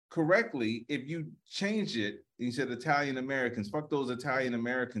correctly if you changed it. You said Italian Americans. Fuck those Italian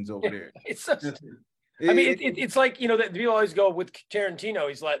Americans over there. It's like, that people always go with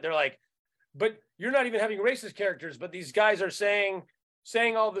Tarantino. They're like, but you're not even having racist characters, but these guys are saying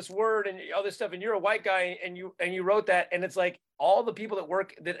all this word and all this stuff, and you're a white guy and you wrote that, and it's like all the people that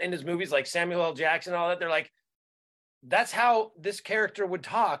work in his movies, like Samuel L. Jackson and all that, they're like, that's how this character would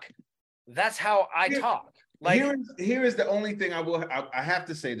talk. That's how I talk. Like, here is the only thing I have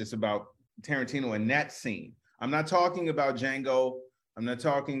to say this about Tarantino in that scene. I'm not talking about Django. I'm not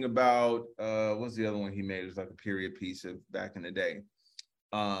talking about what's the other one he made? It was like a period piece of back in the day.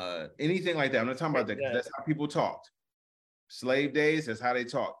 Anything like that. I'm not talking about that. That's how people talked. Slave days, that's how they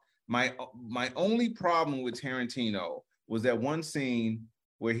talk. My only problem with Tarantino was that one scene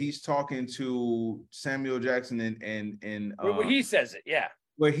where he's talking to Samuel Jackson and where he says it, yeah.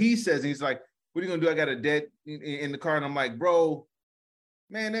 Where he says, he's like, "What are you gonna do? I got a dead in the car," and I'm like, "Bro,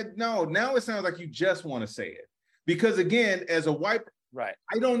 man, no." Now it sounds like you just want to say it, because again, as a white, right?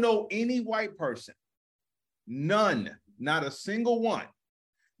 I don't know any white person, none, not a single one,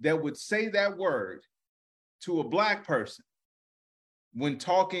 that would say that word to a black person when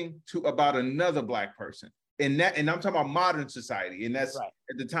talking about another black person. And I'm talking about modern society, and that's right.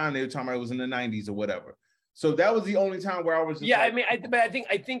 At the time they were talking about, it was in the 90s or whatever. So that was the only time where I was just I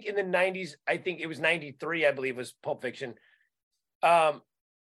think in the 90s, I think it was 93, I believe, was Pulp Fiction. I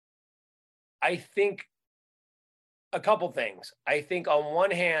think a couple things. I think on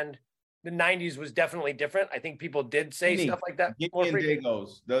one hand, the 90s was definitely different. I think people did say stuff like that. Guinea and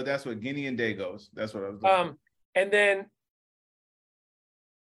Dagos. That's what Guinea and Dagos. That's what I was looking and then,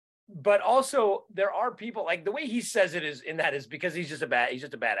 but also there are people, like the way he says it is because he's just a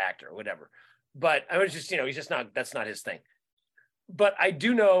bad actor or whatever. But I was just, he's just not, that's not his thing. But I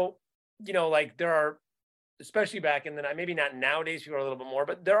do know, like there are, especially back in the, maybe not nowadays, people are a little bit more,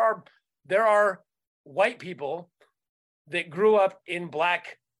 but there are white people that grew up in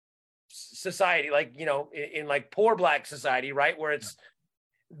black society, like, in like poor black society, right? Where it's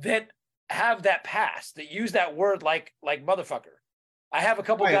that have that past, that use that word like motherfucker. I have a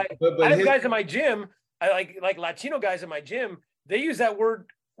couple guys, guys in my gym, I like Latino guys in my gym, they use that word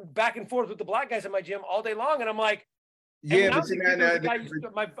back and forth with the black guys in my gym all day long. And I'm like, yeah,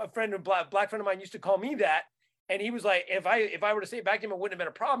 but my friend, a black friend of mine used to call me that. And he was like, if I were to say it back to him, it wouldn't have been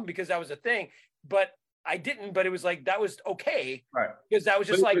a problem because that was a thing. But I didn't, but it was like, that was okay. Right. Because that was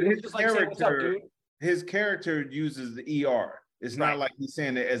just saying, what's up, dude? His character uses the ER. It's not like he's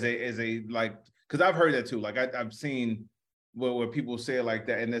saying it as a like, because I've heard that too. Like I've seen where people say it like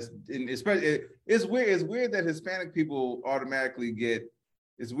that. And especially it's weird. It's weird that Hispanic people automatically get,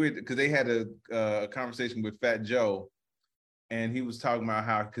 it's weird because they had a conversation with Fat Joe, and he was talking about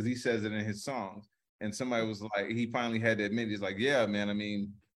how, because he says it in his songs, and somebody was like, he finally had to admit, he's like, yeah, man, I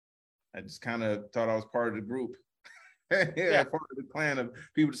mean, I just kind of thought I was part of the group. Part of the clan of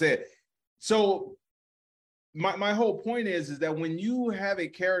people to say it. So my whole point is that when you have a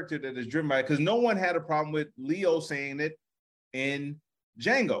character that is driven by, because no one had a problem with Leo saying it, in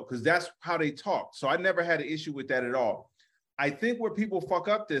Django, because that's how they talk. So I never had an issue with that at all. I think where people fuck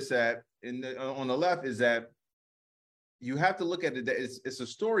up this at on the left is that you have to look at it that it's a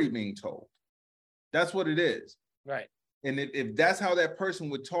story being told. That's what it is. Right. And if that's how that person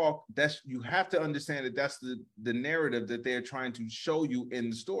would talk, you have to understand that that's the narrative that they're trying to show you in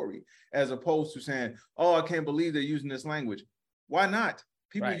the story, as opposed to saying, oh, I can't believe they're using this language. Why not?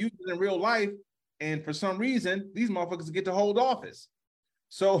 People use it in real life, and for some reason, these motherfuckers get to hold office.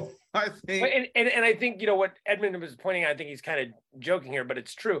 So I think, and I think, you know, what Edmund was pointing out, I think he's kind of joking here, but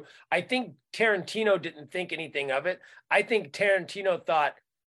it's true. I think Tarantino didn't think anything of it. I think Tarantino thought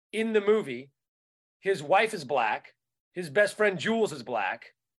in the movie, his wife is black, his best friend Jules is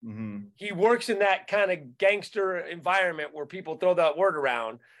black. Mm-hmm. He works in that kind of gangster environment where people throw that word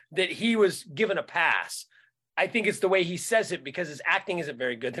around, that he was given a pass. I think it's the way he says it, because his acting isn't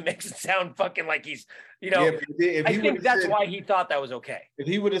very good. That makes it sound fucking like he's, you know, I think that's why he thought that was okay. If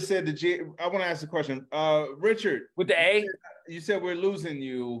he would have said I want to ask a question. Richard. With the A? You said we're losing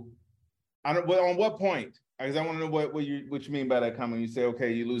you. On what point? Because I want to know what you mean by that comment. You say,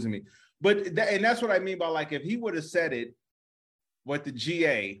 okay, you're losing me. But that's what I mean by, like, if he would have said it with the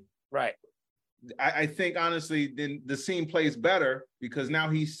GA, right? I think honestly, then the scene plays better, because now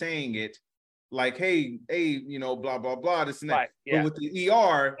he's saying it like, hey, you know, blah blah blah, this and that. Right, yeah. But with the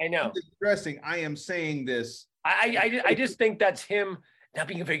ER, I know, he's expressing, I am saying this. I just think that's him not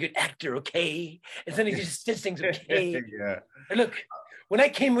being a very good actor, okay? And then he just says things, okay? Yeah. And look, when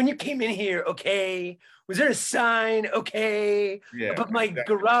you came in here, okay, was there a sign, okay, above my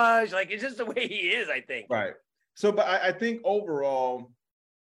garage? Like, it's just the way he is, I think. Right. So, but I think overall,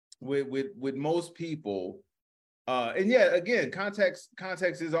 with most people, and yeah, again, context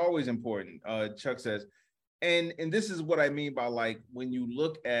is always important. Chuck says, and this is what I mean by, like, when you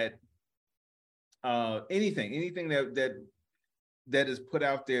look at anything that is put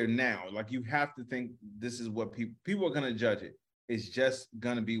out there now, like, you have to think this is what people are going to judge it. It's just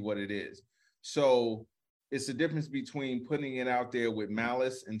going to be what it is. So it's the difference between putting it out there with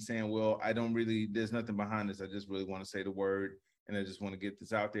malice and saying, well, there's nothing behind this. I just really want to say the word, and I just want to get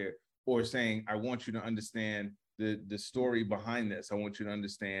this out there. Or saying, I want you to understand the story behind this. I want you to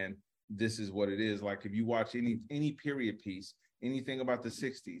understand this is what it is. Like, if you watch any period piece, anything about the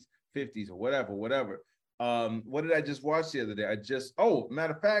 60s, 50s, or whatever. What did I just watch the other day?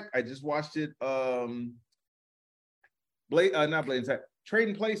 Matter of fact, I just watched it.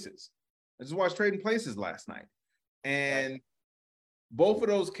 Trading Places. I just watched Trading Places last night, and both of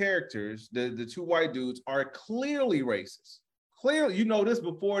those characters, the two white dudes, are clearly racist. Clearly, you know this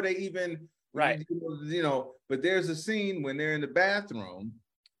before they even you know. But there's a scene when they're in the bathroom,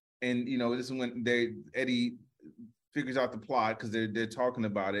 and you know, this is when Eddie figures out the plot, because they're talking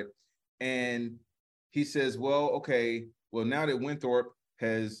about it, and he says, well, okay, well, now that Winthrop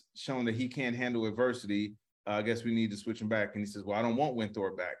has shown that he can't handle adversity, I guess we need to switch him back. And he says, well, I don't want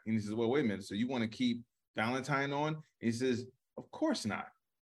Winthrop back. And he says, well, wait a minute. So you want to keep Valentine on? And he says, of course not.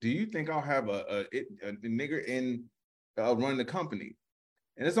 Do you think I'll have a nigger in run the company?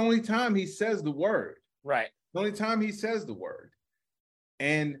 And it's the only time he says the word. Right. The only time he says the word.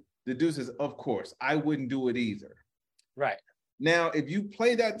 And the dude says, of course, I wouldn't do it either. Right. Now, if you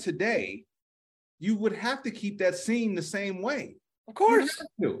play that today, you would have to keep that scene the same way. Of course.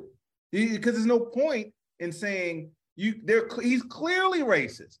 Because there's no point in saying he's clearly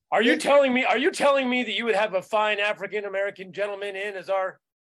racist. Are you telling me that you would have a fine African-American gentleman in as our...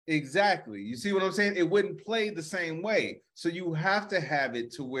 Exactly. You see what I'm saying? It wouldn't play the same way. So you have to have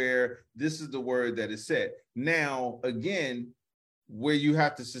it to where this is the word that is said. Now, again, where you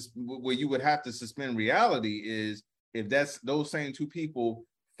would have to suspend reality is if those same two people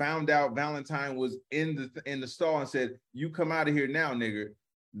found out Valentine was in the stall and said, you come out of here now, nigger.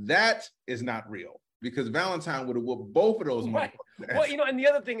 That is not real, because Valentine would have whooped both of those. Right. Well, you know, and the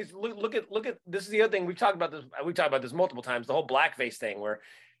other thing is, look at this is the other thing we've talked about this multiple times, the whole blackface thing, where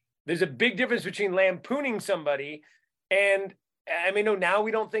there's a big difference between lampooning somebody and, I mean, no, now we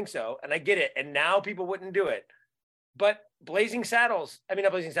don't think so, and I get it, and now people wouldn't do it, but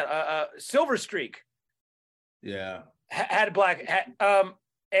Silver Streak, had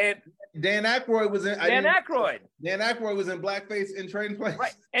and Dan Aykroyd was in. Dan Aykroyd was in blackface in Trading Places.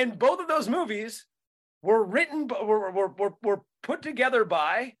 Right, and both of those movies were were put together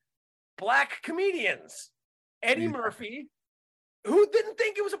by black comedians. Eddie Murphy, who didn't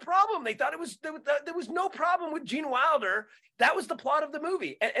think it was a problem. They thought there was no problem with Gene Wilder. That was the plot of the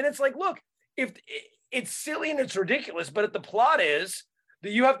movie, and it's like, look, if it's silly and it's ridiculous, but if the plot is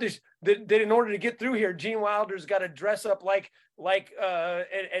that you have that in order to get through here, Gene Wilder's got to dress up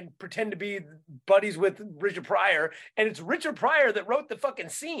and pretend to be buddies with Richard Pryor. And it's Richard Pryor that wrote the fucking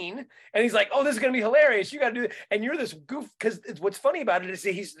scene. And he's like, oh, this is going to be hilarious. You got to do it. And you're this goof. Because what's funny about it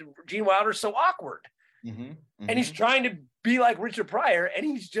is Gene Wilder's so awkward. And he's trying to be like Richard Pryor. And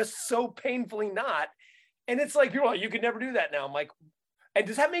he's just so painfully not. And it's like, you're like, you could never do that now. I'm like, and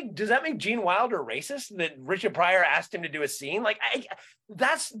does that make Gene Wilder racist that Richard Pryor asked him to do a scene? Like,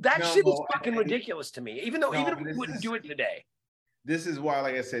 that shit is fucking ridiculous to me. Even if we wouldn't do it today. This is why,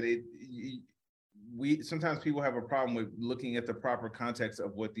 like I said, we sometimes people have a problem with looking at the proper context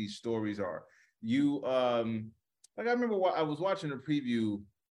of what these stories are. I remember I was watching a preview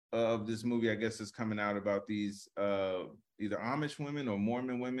of this movie. I guess is coming out about these either Amish women or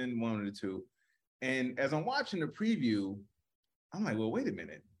Mormon women, one of the two. And as I'm watching the preview, I'm like, well, wait a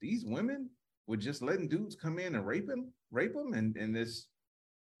minute. These women were just letting dudes come in and rape them, and this,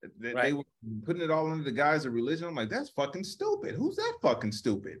 they were putting it all under the guise of religion. I'm like, that's fucking stupid. Who's that fucking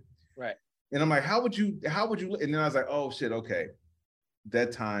stupid? Right. And I'm like, how would you? And then I was like, oh shit, okay.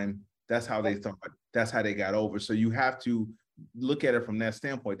 That time, that's how they thought. That's how they got over. So you have to look at it from that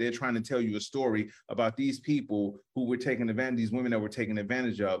standpoint. They're trying to tell you a story about these people who were taking advantage, these women that were taken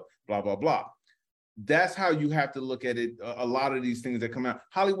advantage of, blah, blah, blah. That's how you have to look at it. A lot of these things that come out.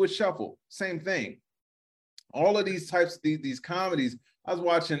 Hollywood Shuffle, same thing. All of these types of these comedies. I was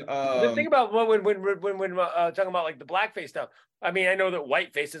watching. The thing about when talking about like the blackface stuff. I mean, I know that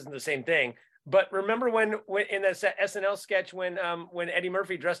whiteface isn't the same thing, but remember when in that SNL sketch when Eddie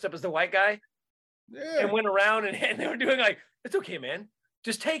Murphy dressed up as the white guy, and went around and they were doing like, it's okay, man,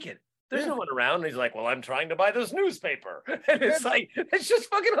 just take it. There's no one around. And he's like, well, I'm trying to buy this newspaper. And it's like, it's just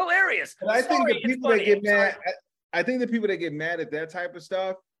fucking hilarious. And I think the people that get mad, I think the people that get mad at that type of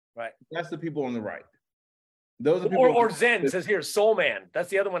stuff, right? That's the people on the right. Those are people. Or Zen says here, Soul Man. That's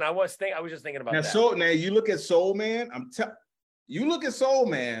the other one. I was just thinking about that. Now you look at Soul Man. You look at Soul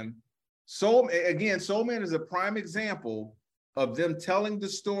Man. Soul Man is a prime example of them telling the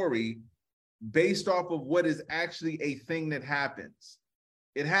story based off of what is actually a thing that happens.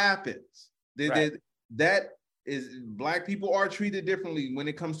 It happens. That is, Black people are treated differently when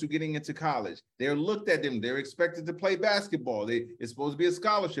it comes to getting into college. They're looked at them. They're expected to play basketball. It's supposed to be a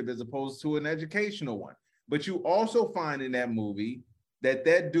scholarship as opposed to an educational one. But you also find in that movie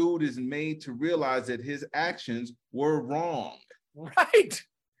that dude is made to realize that his actions were wrong. Right.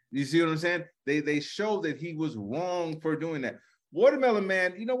 You see what I'm saying? They show that he was wrong for doing that. Watermelon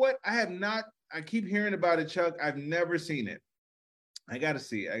Man, you know what? I keep hearing about it, Chuck. I've never seen it. I got to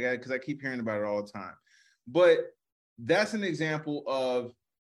see it. Because I keep hearing about it all the time. But that's an example of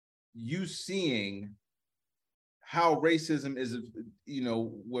you seeing how racism is,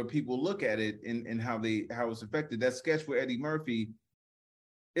 where people look at it and how it's affected. That sketch with Eddie Murphy,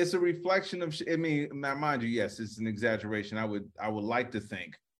 it's a reflection of, mind you, yes, it's an exaggeration. I would like to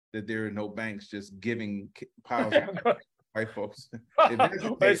think that there are no banks just giving piles of white folks. What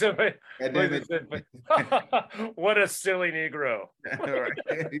a silly Negro. Right.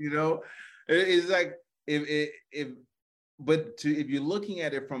 It's like if you're looking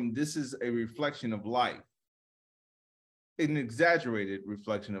at it from, this is a reflection of life, an exaggerated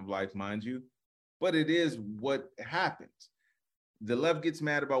reflection of life, mind you, but it is what happens. The left gets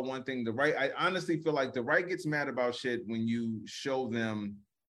mad about one thing. The right, I honestly feel like the right gets mad about shit when you show them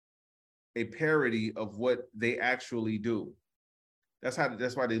a parody of what they actually do. That's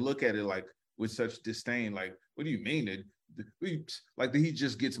why they look at it like with such disdain. Like, what do you mean? Like he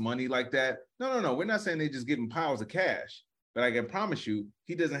just gets money like that? No. We're not saying they just give him piles of cash, but I can promise you,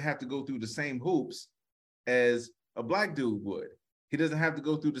 he doesn't have to go through the same hoops as a Black dude would. He doesn't have to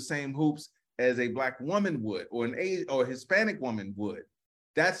go through the same hoops as a Black woman would, or a Hispanic woman would.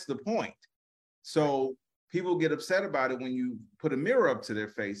 That's the point. So people get upset about it when you put a mirror up to their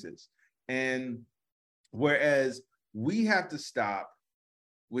faces. And whereas we have to stop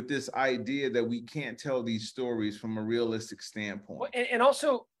with this idea that we can't tell these stories from a realistic standpoint. And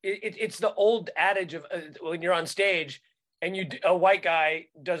also, it's the old adage of when you're on stage and a white guy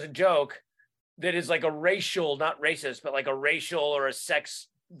does a joke that is like a racial, not racist, but like a racial or a sex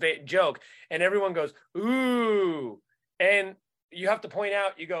joke, and everyone goes, ooh. And you have to point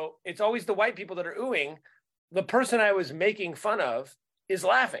out, you go, it's always the white people that are oohing. The person I was making fun of is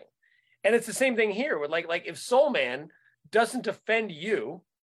laughing. And it's the same thing here with like if Soul Man doesn't offend you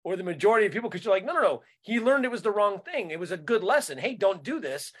or the majority of people, because you're like, no, he learned it was the wrong thing. It was a good lesson. Hey, don't do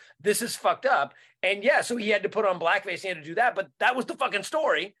this. This is fucked up. And yeah, so he had to put on blackface, he had to do that, but that was the fucking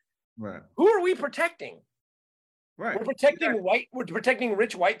story. Right. Who are we protecting? Right. We're protecting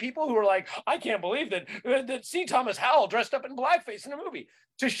rich white people who are like, I can't believe that C. Thomas Howell dressed up in blackface in a movie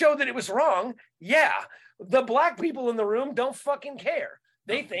to show that it was wrong. Yeah, the black people in the room don't fucking care.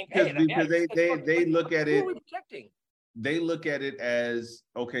 They think, because they look at it. Who are we protecting? They look at it as,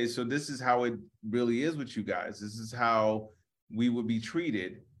 okay, so this is how it really is with you guys. This is how we would be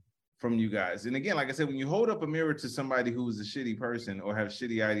treated from you guys. And again, like I said, when you hold up a mirror to somebody who is a shitty person or have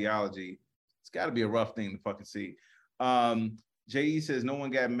shitty ideology, it's got to be a rough thing to fucking see. J.E. says no one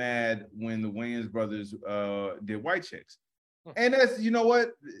got mad when the Wayans brothers did White Chicks. And that's, you know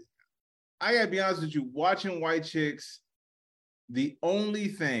what? I gotta be honest with you, watching White Chicks, the only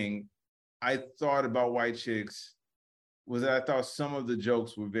thing I thought about White Chicks was that I thought some of the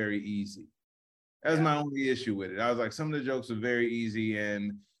jokes were very easy. That was my only issue with it. I was like, some of the jokes were very easy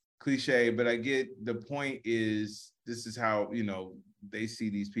and cliche, but I get the point is this is how, you know, they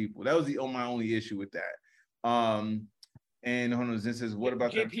see these people. That was my only issue with that. And hold on, Zen says, what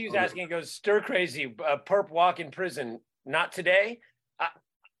about that? JP's asking, goes, stir crazy, perp walk in prison. Not today.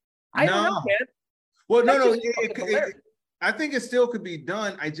 I don't know, man. Well, no, I think it still could be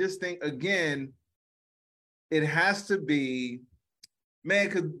done. I just think, again, it has to be, man,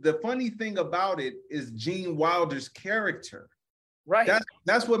 because the funny thing about it is Gene Wilder's character. Right.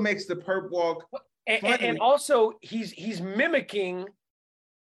 That's what makes the perp walk funny. And also, he's mimicking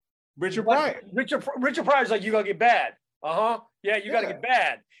Richard Pryor. Richard Pryor's like, you gotta get bad. Yeah, you gotta get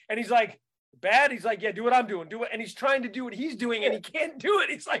bad. And he's like, bad? He's like, yeah, do what I'm doing. Do it. And he's trying to do what he's doing and he can't do it.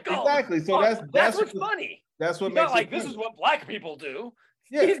 He's like, oh, exactly. So that's what's funny. That's what he's makes not like, it this funny. is what black people do.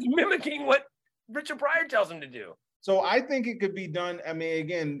 Yeah. He's mimicking what Richard Pryor tells him to do. So I think it could be done. I mean,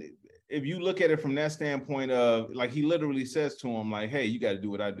 again, if you look at it from that standpoint of, like, he literally says to him, like, hey, you got to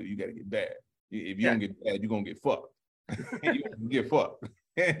do what I do. You got to get bad. If you don't get bad, you're going to get fucked. You're going to get fucked.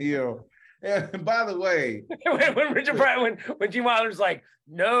 You know. And by the way, when Richard Pryor, when Gene Wilder's like,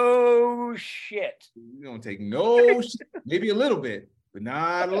 no shit. You don't take no shit. Maybe a little bit, but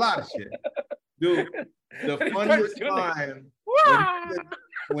not a lot of shit. Dude, the funniest time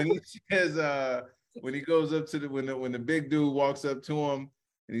when he says, when he goes up to when the big dude walks up to him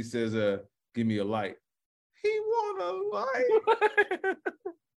and he says, give me a light. He want a light.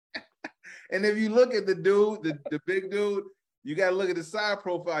 And if you look at the dude, the big dude, you got to look at the side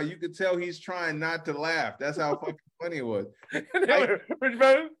profile. You could tell he's trying not to laugh. That's how fucking funny it was. He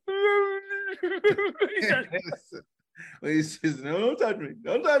says, no, don't touch me.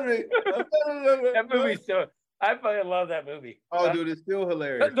 Don't touch me. That movie, I fucking love that movie. Oh, dude, it's still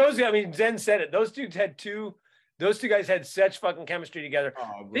hilarious. Zen said it. Those two guys had such fucking chemistry together.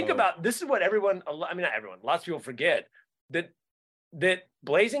 Oh, think about, this is what not everyone, lots of people forget, that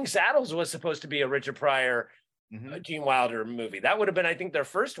Blazing Saddles was supposed to be a Richard Pryor, Gene Wilder movie. That would have been, I think, their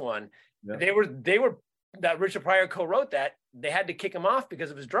first one. Yeah. They were that Richard Pryor co-wrote that. They had to kick him off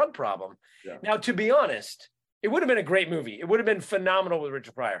because of his drug problem. Yeah. Now, to be honest, it would have been a great movie. It would have been phenomenal with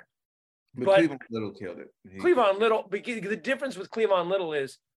Richard Pryor. But Cleavon Little killed it. Cleavon Little, because the difference with Cleavon Little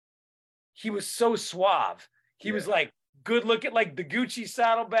is he was so suave. He was like good looking, like the Gucci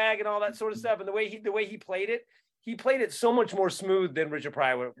saddlebag and all that sort of stuff. And the way he played it so much more smooth than Richard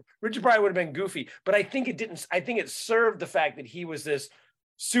Pryor. Richard Pryor would have been goofy, but I think it didn't. I think it served the fact that he was this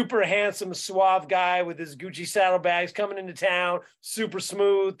super handsome, suave guy with his Gucci saddlebags coming into town, super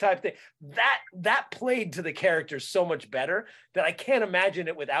smooth type thing. That played to the character so much better that I can't imagine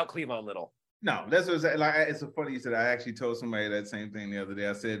it without Cleavon Little. No, that's what it's so funny you said. I actually told somebody that same thing the other day.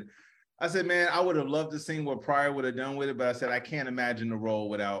 I said, man, I would have loved to see what Pryor would have done with it, but I said I can't imagine the role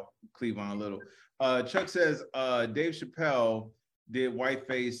without Cleavon Little. Chuck says Dave Chappelle did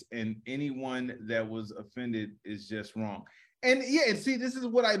whiteface, and anyone that was offended is just wrong. And see, this is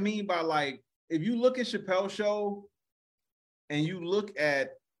what I mean by, like, if you look at Chappelle's show and you look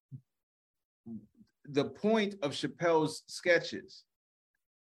at the point of Chappelle's sketches,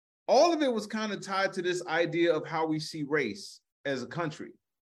 all of it was kind of tied to this idea of how we see race as a country,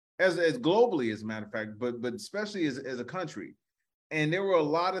 as globally, as a matter of fact, but especially as a country. And there were a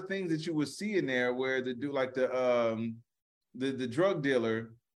lot of things that you would see in there where the dude, like the drug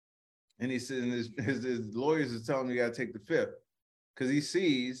dealer, and he said, and his lawyers is telling him you got to take the fifth, because he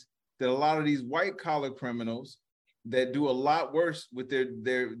sees that a lot of these white collar criminals that do a lot worse with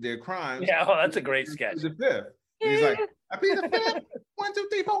their crimes. Yeah, oh, that's a great sketch. The fifth. And he's like, I plead the fifth. 1, 2,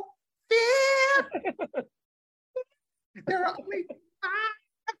 3, 4. Fifth. They're ugly.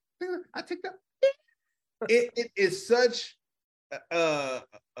 I take the fifth. It is such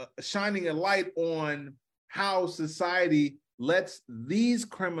shining a light on how society lets these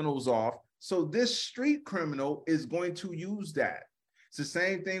criminals off. So this street criminal is going to use that. It's the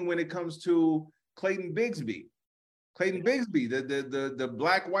same thing when it comes to Clayton Bigsby. Clayton Bigsby, the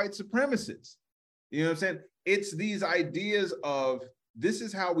black white supremacists. You know what I'm saying? It's these ideas of this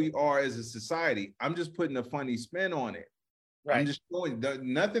is how we are as a society. I'm just putting a funny spin on it. Right. I'm just showing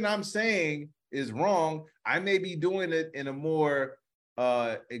nothing I'm saying is wrong. I may be doing it in a more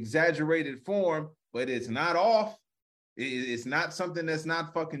exaggerated form, but it's not off. It's not something that's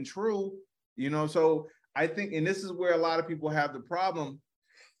not fucking true. You know, so I think, and this is where a lot of people have the problem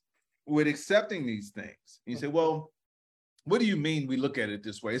with accepting these things. You say, well, what do you mean we look at it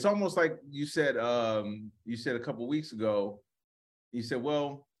this way? It's almost like you said a couple of weeks ago, you said,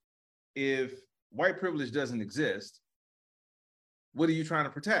 well, if white privilege doesn't exist, what are you trying to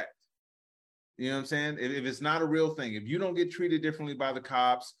protect? You know what I'm saying? If it's not a real thing, if you don't get treated differently by the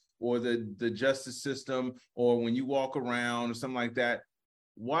cops or the justice system, or when you walk around or something like that,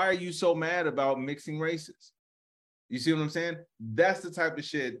 why are you so mad about mixing races? You see what I'm saying? That's the type of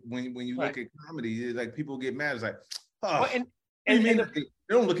shit when you look at comedy, like people get mad. It's like, oh, well, they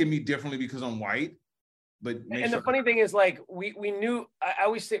don't look at me differently because I'm white. But the funny thing is, like, we knew, I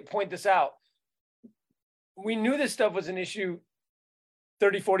always point this out, we knew this stuff was an issue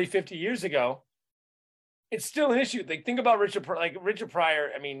 30, 40, 50 years ago. It's still an issue. Like, think about Richard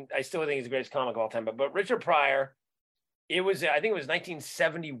Pryor. I mean, I still think he's the greatest comic of all time, but Richard Pryor, I think it was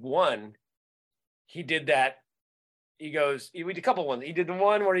 1971. He did that. He did a couple ones. He did the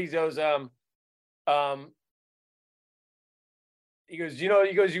one where he goes, you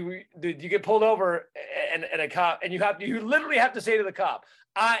get pulled over and a cop, and you literally have to say to the cop,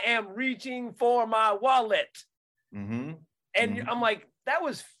 I am reaching for my wallet. Mm-hmm. And I'm like, that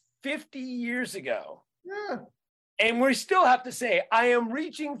was 50 years ago. Yeah. And we still have to say, I am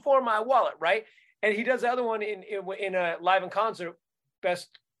reaching for my wallet, right? And he does the other one in a live in concert, best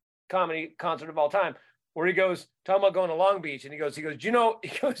comedy concert of all time, where he goes, talking about going to Long Beach, and he goes, do you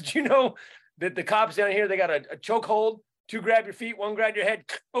know that the cops down here, they got a chokehold, 2 grab your feet, 1 grab your head.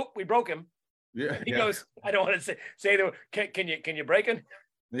 Oh, we broke him. Yeah. He goes, I don't want to say the can you break him?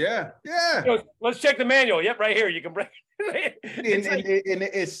 Yeah, yeah. He goes, let's check the manual. Yep, right here. You can break it. and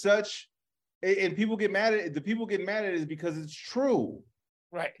it's such, and people get mad at it. The people get mad at it is because it's true.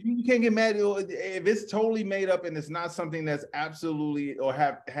 Right. You can't get mad if it's totally made up and it's not something that's absolutely or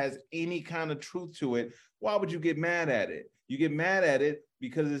has any kind of truth to it. Why would you get mad at it? You get mad at it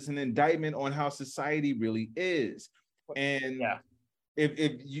because it's an indictment on how society really is. And yeah.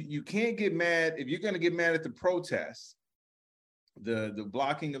 if you can't get mad, if you're going to get mad at the protests, the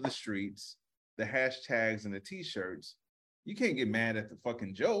blocking of the streets, the hashtags and the t-shirts, you can't get mad at the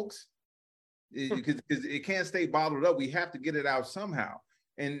fucking jokes because it can't stay bottled up. We have to get it out somehow.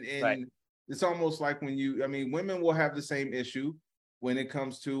 And right. It's almost like women will have the same issue when it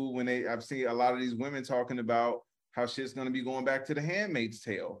comes to I've seen a lot of these women talking about how shit's going to be going back to the Handmaid's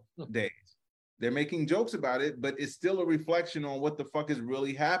Tale days. They're making jokes about it, but it's still a reflection on what the fuck is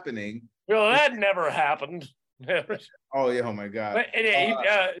really happening. Well, that never happened. Oh yeah! Oh my God!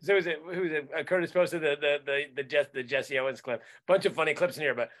 So was it? Who was it? Curtis posted the Jesse Owens clip. Bunch of funny clips in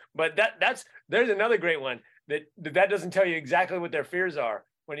here, but there's another great one that doesn't tell you exactly what their fears are.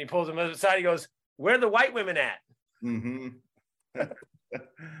 When he pulls them aside, he goes, "Where are the white women at?" Mm-hmm.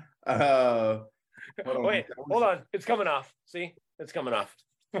 Wait, hold on. It's coming off. See, it's coming off.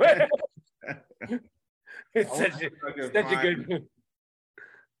 It's such a good.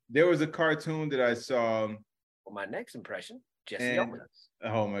 There was a cartoon that I saw. Well, my next impression, Jesse Owens.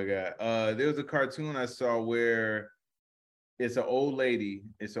 Oh my God! There was a cartoon I saw where it's an old lady.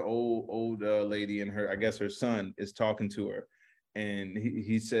 It's an old lady, and her son is talking to her, and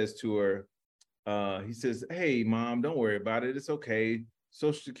he says to her, he says, "Hey, Mom, don't worry about it. It's okay.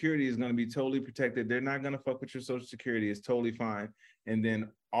 Social Security is going to be totally protected. They're not going to fuck with your Social Security. It's totally fine." And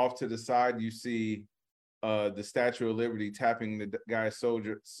then off to the side, you see the Statue of Liberty tapping the guy's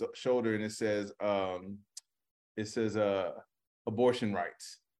shoulder, and it says abortion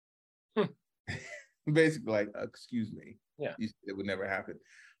rights. Basically, like, excuse me. Yeah, it would never happen.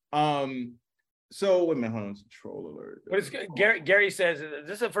 So wait a minute, hold on, troll alert. But it's Gary says, is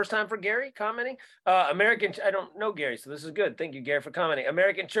this the first time for Gary commenting? I don't know Gary, so this is good. Thank you, Gary, for commenting.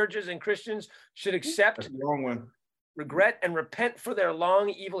 American churches and Christians should accept, wrong one, regret, and repent for their long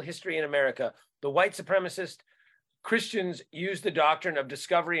evil history in America. The white supremacist Christians use the doctrine of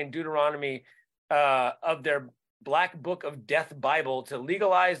discovery and Deuteronomy of their Black Book of Death Bible to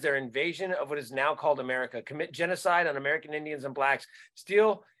legalize their invasion of what is now called America, commit genocide on American Indians and Blacks,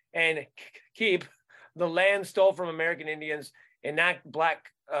 steal and keep the land stole from American Indians, enact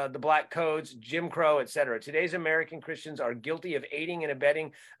the Black Codes, Jim Crow, etc. Today's American Christians are guilty of aiding and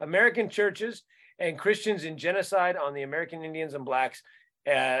abetting American churches and Christians in genocide on the American Indians and Blacks,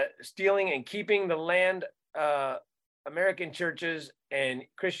 stealing and keeping the land American churches and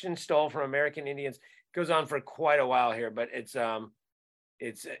Christians stole from American Indians. Goes on for quite a while here, but it's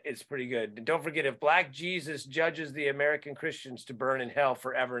pretty good. And don't forget, if Black Jesus judges the American Christians to burn in hell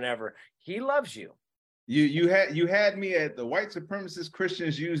forever and ever, he loves you. You had me at the white supremacist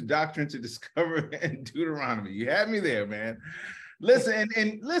Christians use doctrine to discover in Deuteronomy. You had me there, man. Listen,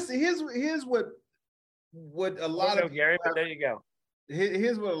 and listen, here's what a lot of Gary, but there you go.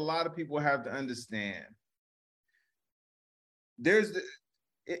 Here's what a lot of people have to understand.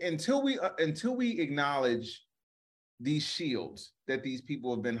 Until we acknowledge these shields that these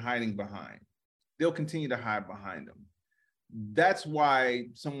people have been hiding behind, they'll continue to hide behind them. That's why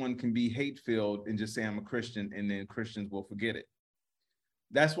someone can be hate-filled and just say, I'm a Christian, and then Christians will forget it.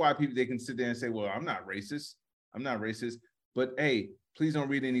 That's why they can sit there and say, well, I'm not racist. But hey, please don't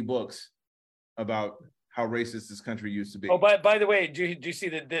read any books about how racist this country used to be. Oh, by the way, do you see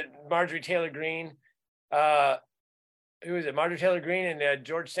that Marjorie Taylor Greene, who is it? Marjorie Taylor Greene and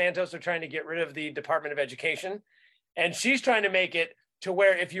George Santos are trying to get rid of the Department of Education. And she's trying to make it to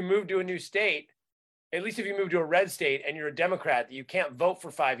where if you move to a new state, at least if you move to a red state and you're a Democrat, you can't vote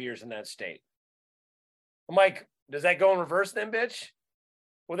for 5 years in that state. I'm like, does that go in reverse then, bitch?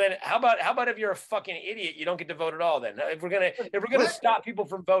 Well, then how about if you're a fucking idiot, you don't get to vote at all then? If we're gonna stop people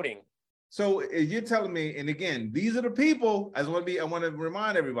from voting. So you're telling me, and again, these are the people, I want to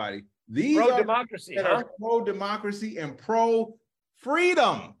remind everybody, these pro-democracy, are pro-democracy and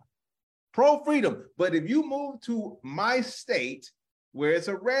pro-freedom. Pro-freedom. But if you move to my state, where it's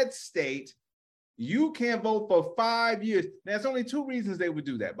a red state, you can't vote for 5 years. There's only two reasons they would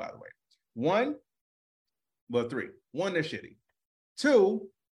do that, by the way. Three. One, they're shitty. Two,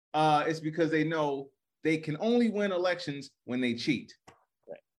 it's because they know they can only win elections when they cheat.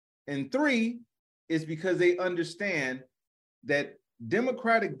 Right. And three, is because they understand that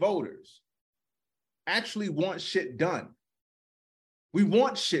Democratic voters actually want shit done. We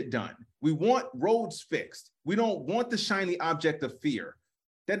want shit done. We want roads fixed. We don't want the shiny object of fear.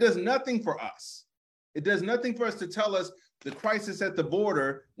 That does nothing for us. It does nothing for us to tell us the crisis at the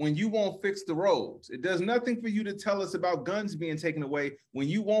border when you won't fix the roads. It does nothing for you to tell us about guns being taken away when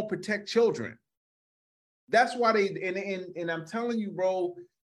you won't protect children. That's why and I'm telling you, bro,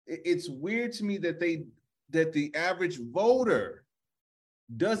 it's weird to me that the average voter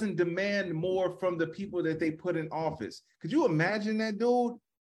doesn't demand more from the people that they put in office. Could you imagine that, dude?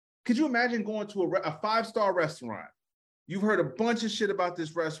 Could you imagine going to a 5-star restaurant? You've heard a bunch of shit about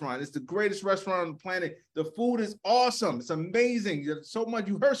this restaurant. It's the greatest restaurant on the planet. The food is awesome. It's amazing. You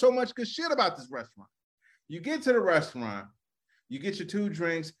heard so much good shit about this restaurant. You get to the restaurant, you get your 2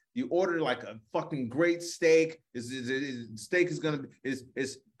 drinks, you order like a fucking great steak. Steak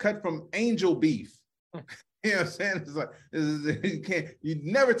is cut from angel beef. You know what I'm saying? It's like you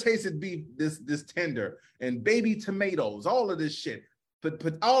never tasted beef this tender, and baby tomatoes, all of this shit.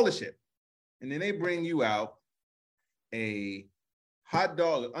 Put all the shit. And then they bring you out a hot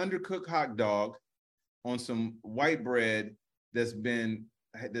dog, an undercooked hot dog on some white bread that's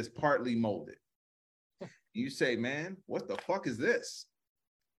partly molded. You say, man, what the fuck is this?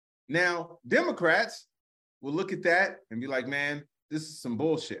 Now, Democrats will look at that and be like, man, this is some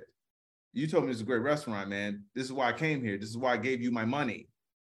bullshit. You told me this is a great restaurant, man. This is why I came here. This is why I gave you my money.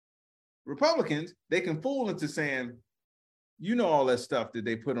 Republicans, they can fool into saying, you know, all that stuff that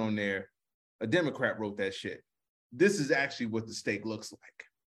they put on there, a Democrat wrote that shit. This is actually what the steak looks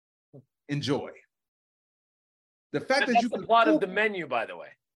like. Enjoy. The fact that you can plot of the menu, by the way.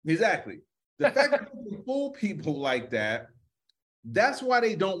 Exactly. The fact that you can fool people like that, that's why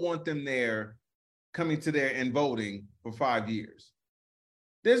they don't want them there coming to there and voting for 5 years.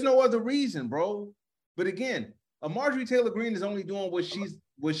 There's no other reason, bro. But again, a Marjorie Taylor Greene is only doing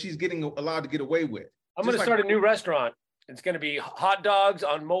what she's getting allowed to get away with. I'm going to start a new restaurant. It's going to be hot dogs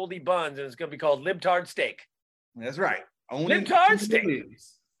on moldy buns, and it's going to be called Libtard Steak. That's right. Libtard Steak.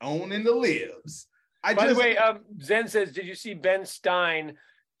 Owning the libs. By the way, Zen says, did you see Ben Stein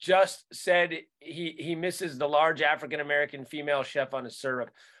just said he misses the large African-American female chef on his syrup?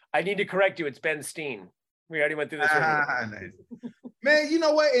 I need to correct you. It's Ben Steen. We already went through this. Nice. Man, you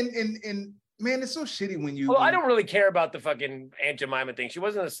know what? And man, it's so shitty when you. Well, I don't really care about the fucking Aunt Jemima thing. She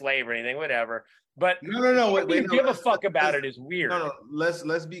wasn't a slave or anything, whatever. But no. Wait, give a fuck about it is weird. No.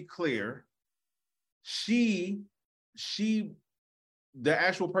 Let's be clear. She, the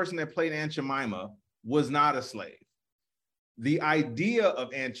actual person that played Aunt Jemima was not a slave. The idea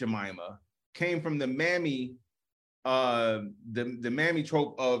of Aunt Jemima came from the mammy, the mammy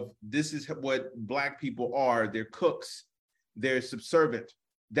trope of this is what Black people are. They're cooks. They're subservient.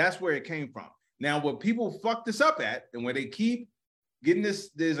 That's where it came from. Now, what people fuck this up at, and where they keep getting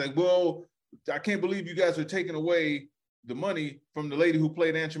this, there's like, well, I can't believe you guys are taking away the money from the lady who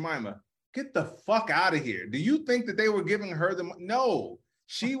played Aunt Jemima. Get the fuck out of here. Do you think that they were giving her the money? No,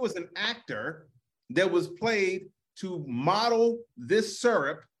 she was an actor that was played to model this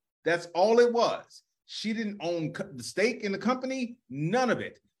syrup. That's all it was. She didn't own the stake in the company, none of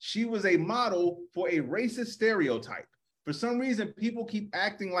it. She was a model for a racist stereotype. For some reason, people keep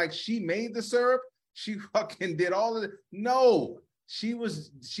acting like she made the syrup. She fucking did all of it. No,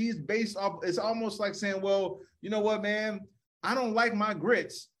 she's based off, it's almost like saying, well, you know what, man? I don't like my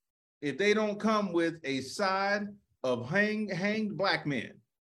grits if they don't come with a side of hanged black men.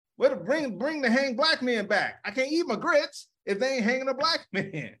 Well, bring the hanged black men back. I can't eat my grits if they ain't hanging a black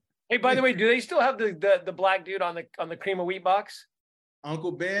man. Hey, by the way, do they still have the black dude on the cream of wheat box?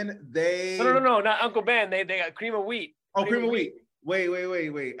 Uncle Ben, No, not Uncle Ben. They got cream of wheat. Oh, cream of wheat.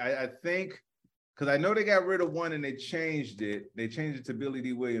 Wait. I think, because I know they got rid of one and they changed it. They changed it to Billy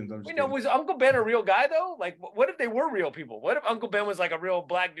D. Williams. Was Uncle Ben a real guy though? Like, what if they were real people? What if Uncle Ben was like a real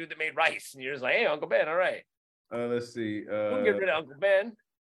black dude that made rice, and you're just like, hey, Uncle Ben, all right. Let's see. We'll get rid of Uncle Ben.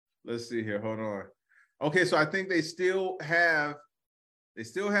 Let's see here. Hold on. Okay, so I think they still have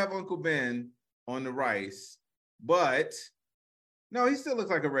Uncle Ben on the rice, but no, he still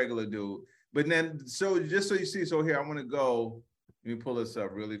looks like a regular dude. But then, so just so you see, so here I want to go. Let me pull this up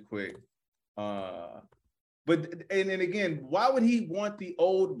really quick. But and then again, why would he want the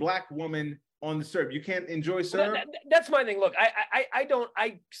old black woman on the syrup? You can't enjoy syrup. That's my thing. Look,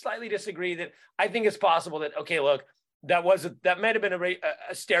 I slightly disagree that I think it's possible that, okay, look, that might have been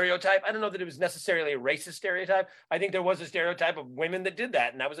a stereotype. I don't know that it was necessarily a racist stereotype. I think there was a stereotype of women that did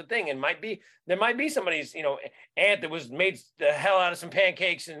that, and that was a thing. And there might be somebody's, aunt that was made the hell out of some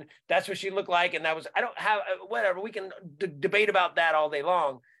pancakes, and that's what she looked like. And that was, I don't have, whatever. We can debate about that all day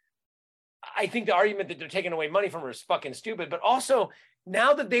long. I think the argument that they're taking away money from her is fucking stupid. But also,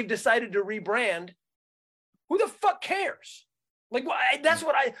 now that they've decided to rebrand, who the fuck cares? Like, that's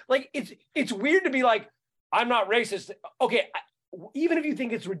what I like. It's weird to be like, I'm not racist. Okay, even if you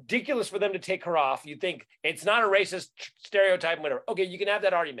think it's ridiculous for them to take her off, you think it's not a racist stereotype, whatever. Okay, you can have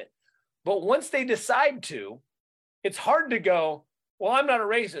that argument. But once they decide to, it's hard to go, well, I'm not a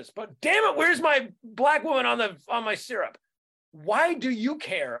racist, but damn it, where's my black woman on my syrup? Why do you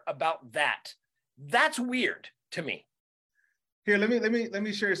care about that? That's weird to me. Here, let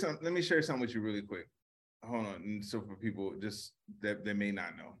me share something. Let me share something with you really quick. Hold on. So for people just that may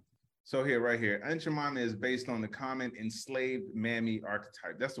not know. So here, right here, Aunt Jemima is based on the common enslaved mammy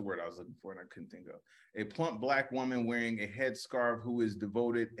archetype. That's the word I was looking for and I couldn't think of. A plump black woman wearing a headscarf who is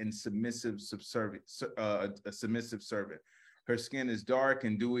devoted and submissive, a submissive servant. Her skin is dark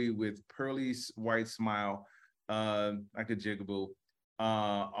and dewy with pearly white smile, like a jigaboo.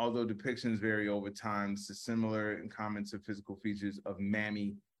 Although depictions vary over time, it's similar and common to physical features of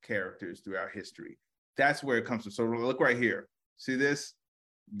mammy characters throughout history. That's where it comes from. So look right here. See this?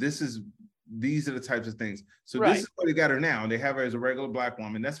 These are the types of things. So right. This is what they got her now. They have her as a regular black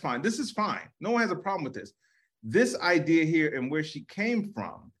woman. That's fine. This is fine. No one has a problem with this. This idea here and where she came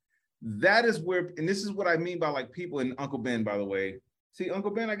from, that is where, and this is what I mean by like people in Uncle Ben, by the way. See,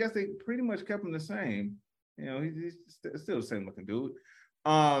 Uncle Ben, I guess they pretty much kept him the same. He's still the same looking dude.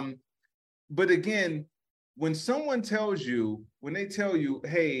 But again, when someone tells you, when they tell you,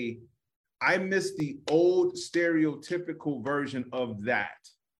 hey, I miss the old stereotypical version of that.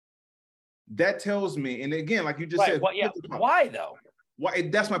 That tells me, and again, like you just said, why though? Why?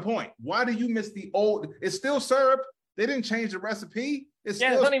 That's my point. Why do you miss the old? It's still syrup. They didn't change the recipe. It's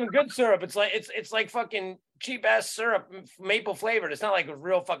not even good syrup. It's like like fucking cheap ass syrup, maple flavored. It's not like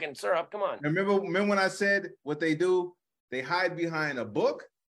real fucking syrup. Come on. Remember when I said what they do? They hide behind a book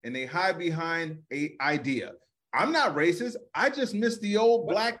and they hide behind an idea. I'm not racist. I just miss the old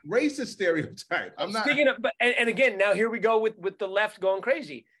black racist stereotype. I'm not. Speaking of, and again, now here we go with the left going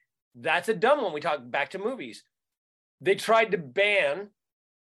crazy. That's a dumb one. We talk back to movies. They tried to ban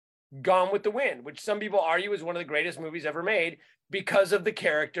Gone with the Wind, which some people argue is one of the greatest movies ever made because of the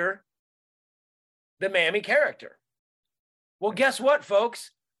character, the mammy character. Well, guess what,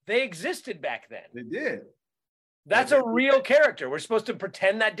 folks? They existed back then. They did. That's a real character. We're supposed to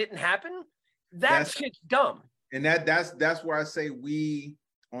pretend that didn't happen? That's shit's dumb. And that's where I say we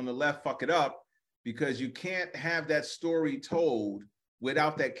on the left fuck it up, because you can't have that story told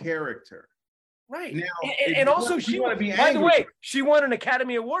without that character. Right. Now, and also she want to be angry. By the way, she won an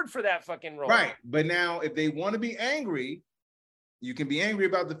Academy Award for that fucking role. Right. But now if they want to be angry, you can be angry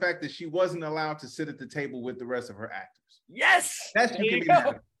about the fact that she wasn't allowed to sit at the table with the rest of her actors. Yes. That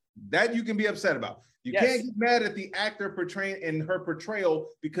you can be upset about. You can't get mad at the actor portraying in her portrayal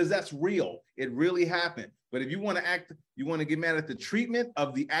because that's real. It really happened. But if you want to get mad at the treatment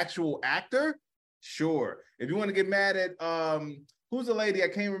of the actual actor, Sure. If you want to get mad at who's the lady? I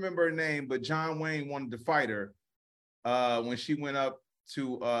can't remember her name, but John Wayne wanted to fight her when she went up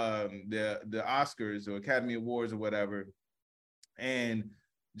to the Oscars or Academy Awards or whatever. And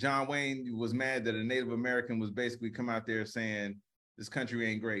John Wayne was mad that a Native American was basically come out there saying this country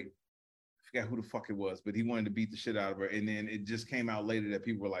ain't great. I forgot who the fuck it was, but he wanted to beat the shit out of her. And then it just came out later that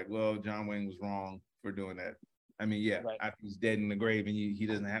people were like, well, John Wayne was wrong for doing that. I mean, yeah, right. After he's dead in the grave and he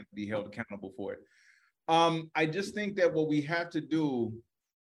doesn't have to be held accountable for it. I just think that what we have to do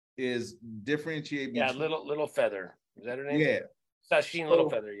is differentiate. Yeah, Little Feather. Is that her name? Yeah. Sasheen Little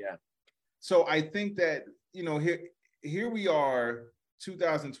Feather, yeah. So I think that, you know, here we are,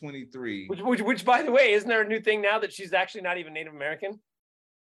 2023. Which, by the way, isn't there a new thing now that she's actually not even Native American?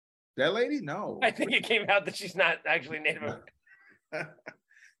 That lady? No. I think it came out that she's not actually Native American.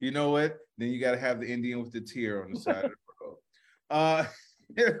 You know what? Then you got to have the Indian with the tear on the side of the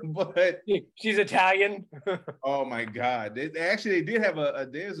road. But she's Italian. Oh my God! They did have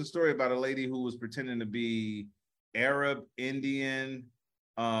there's a story about a lady who was pretending to be Arab, Indian,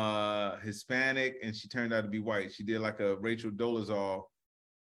 Hispanic, and she turned out to be white. She did like a Rachel Dolezal.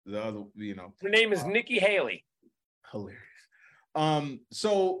 The other, you know, her name is Nikki Haley. Hilarious.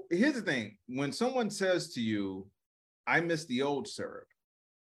 So here's the thing: when someone says to you, "I miss the old syrup,"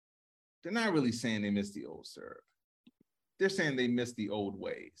 they're not really saying they miss the old syrup. They're saying they miss the old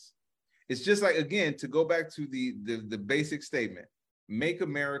ways. It's just like, again, to go back to the basic statement, make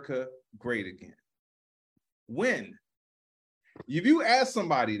America great again. When? If you ask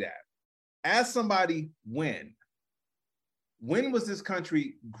somebody that, ask somebody when. When was this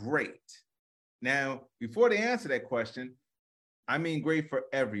country great? Now, before they answer that question, I mean great for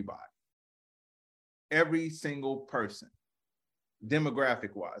everybody. Every single person.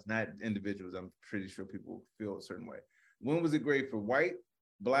 Demographic-wise, not individuals. I'm pretty sure people feel a certain way. When was it great for white,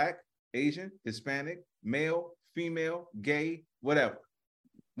 black, Asian, Hispanic, male, female, gay, whatever?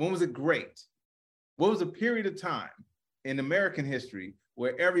 When was it great? What was a period of time in American history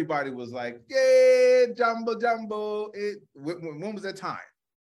where everybody was like, yeah, jumbo, jumbo? When was that time?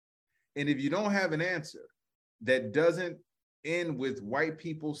 And if you don't have an answer that doesn't end with white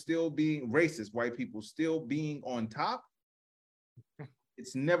people still being racist, white people still being on top,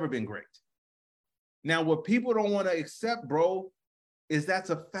 it's never been great. Now, what people don't want to accept, bro, is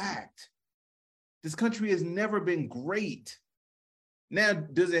that's a fact. This country has never been great. Now,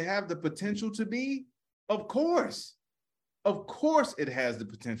 does it have the potential to be? Of course. Of course it has the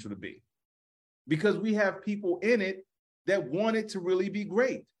potential to be. Because we have people in it that want it to really be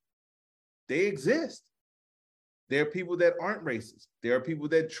great. They exist. There are people that aren't racist. There are people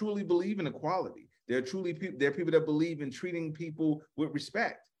that truly believe in equality. There are people that believe in treating people with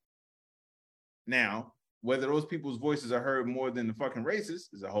respect. Now, whether those people's voices are heard more than the fucking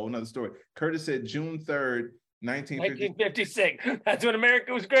racists is a whole nother story. Curtis said June 3rd, 1956. That's when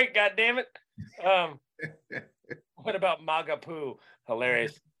America was great, goddammit. What about MAGA poo?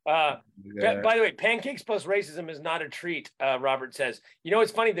 Hilarious. By the way, pancakes plus racism is not a treat, Robert says. You know,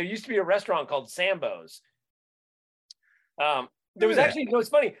 it's funny. There used to be a restaurant called Sambo's. There was actually, no, it's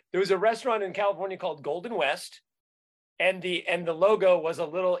funny. There was a restaurant in California called Golden West. And the logo was a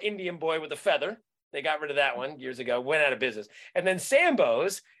little Indian boy with a feather. They got rid of that one years ago, went out of business. And then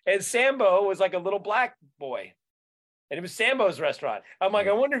Sambo's, and Sambo was like a little black boy. And it was Sambo's restaurant. I'm like,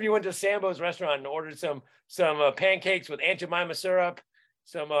 I wonder if you went to Sambo's restaurant and ordered some pancakes with Aunt Jemima syrup,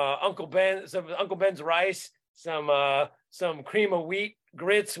 some Uncle Ben's rice, some cream of wheat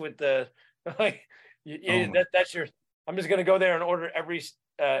grits with the like. That's your. I'm just gonna go there and order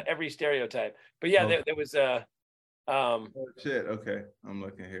every stereotype. But yeah, there was oh, shit. Okay, I'm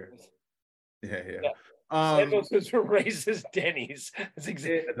looking here. Yeah. Sambo's was for racist Denny's. That's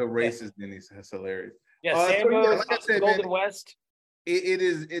exactly the racist Denny's. That's hilarious. Yeah, Sambo's, like I said, Golden West. It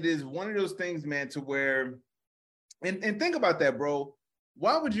is one of those things, man, to where, and think about that, bro.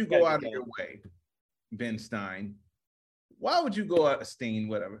 Why would you go out of your way, Ben Stein? Why would you go out, Steen,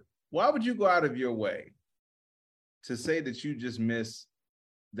 whatever? Why would you go out of your way to say that you just miss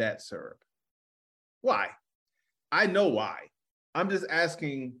that syrup? Why? I know why. I'm just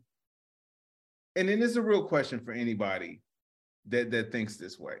asking, and then it's a real question for anybody that thinks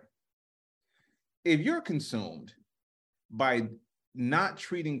this way. If you're consumed by not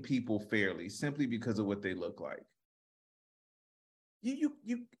treating people fairly simply because of what they look like,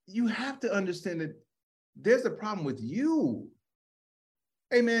 you have to understand that there's a problem with you.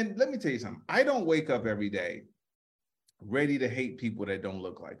 Hey man, let me tell you something. I don't wake up every day ready to hate people that don't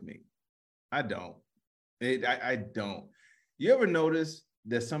look like me. I don't. I don't. You ever notice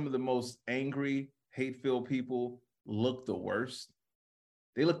that some of the most angry, hate-filled people look the worst?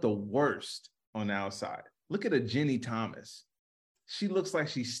 They look the worst on the outside. Look at a Jenny Thomas. She looks like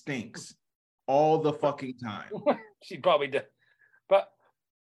she stinks all the fucking time. She probably does. But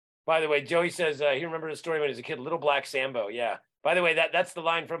by the way, Joey says he remembers a story when he was a kid, Little Black Sambo. Yeah. By the way, that's the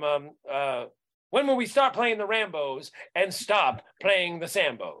line from when will we start playing the Rambos and stop playing the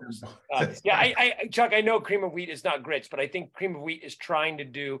Sambos? Chuck, I know cream of wheat is not grits, but I think cream of wheat is trying to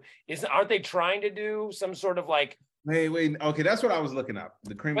do, aren't they trying to do some sort of like, Wait. Okay, that's what I was looking up.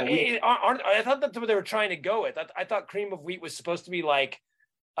 The cream of wheat. I thought that's what they were trying to go with. I thought cream of wheat was supposed to be like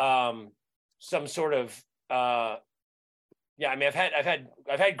some sort of I mean, I've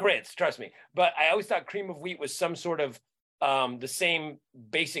had grits, trust me, but I always thought cream of wheat was some sort of the same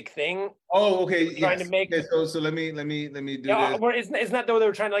basic thing. Oh, okay. Trying to make. Okay, so let me do this. Or isn't that though they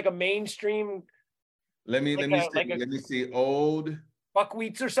were trying to like a mainstream? Let me see. Old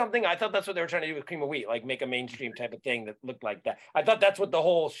buckwheats or something. I thought that's what they were trying to do with cream of wheat, like make a mainstream type of thing that looked like that. I thought that's what the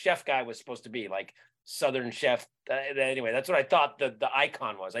whole chef guy was supposed to be, like Southern chef. Anyway, that's what I thought the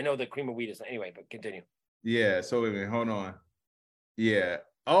icon was. I know the cream of wheat is anyway, but continue. Yeah. So wait a minute. Hold on. Yeah.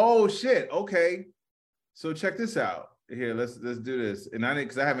 Oh shit. Okay. So check this out. Here, let's do this. And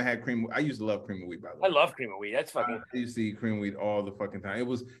because I haven't had cream. I used to love cream of wheat, by the way. I love cream of wheat. That's fucking. I used to eat cream of wheat all the fucking time. It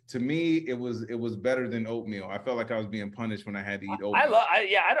was, to me, it was better than oatmeal. I felt like I was being punished when I had to eat oatmeal.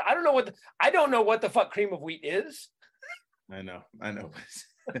 I don't know what the fuck cream of wheat is. I know.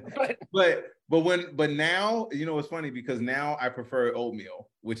 but now, you know, it's funny because now I prefer oatmeal,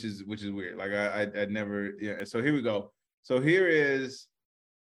 which is weird. Like I never. Yeah. So here we go. So here is.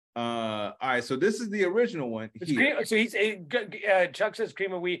 All right, so this is the original one. Chuck says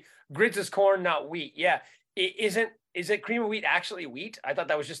cream of wheat. Grits is corn, not wheat. Yeah, is it cream of wheat actually wheat? I thought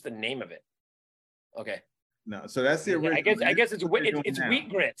that was just the name of it. Okay. No, so that's the original. I guess it's wheat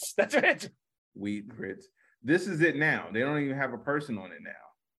grits. That's it. Wheat grits. This is it now. They don't even have a person on it now.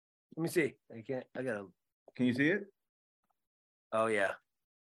 Let me see. I gotta. Can you see it? Oh yeah.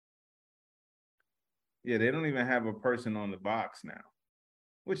 Yeah, they don't even have a person on the box now.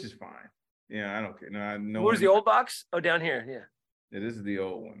 Which is fine. Yeah, I don't care. No. Where's the old box? Oh, down here. Yeah. Yeah, this is the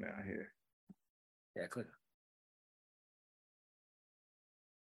old one down here. Yeah, click.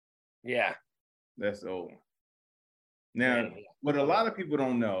 Yeah. That's the old one. Now, what a lot of people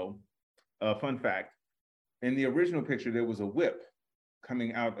don't know, fun fact, in the original picture, there was a whip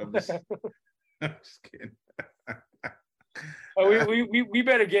coming out of this. I'm just kidding. Oh, we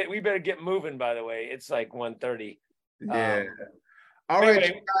better get moving, by the way. It's like 1:30. Yeah. All right,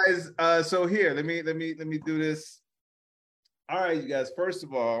 you guys. So here, let me do this. All right, you guys. First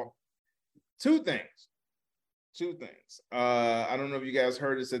of all, two things. I don't know if you guys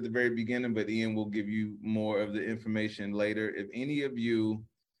heard this at the very beginning, but Ian will give you more of the information later. If any of you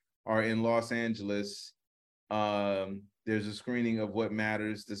are in Los Angeles, there's a screening of What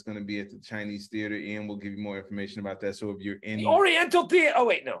Matters that's going to be at the Chinese Theater. Ian will give you more information about that. So if you're in the Oriental Theater, oh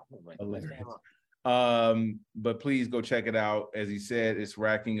wait, no. But please go check it out. As he said, it's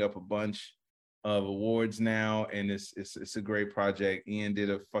racking up a bunch of awards now, and it's a great project. Ian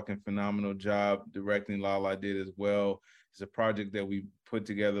did a fucking phenomenal job directing. Lala did as well. It's a project that we put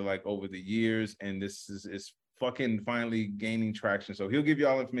together like over the years, and this is fucking finally gaining traction. So he'll give you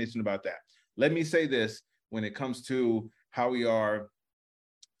all information about that. Let me say this when it comes to how we are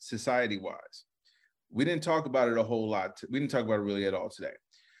society-wise. We didn't talk about it a whole lot. We didn't talk about it really at all today,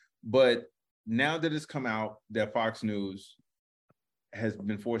 but now that it's come out that Fox News has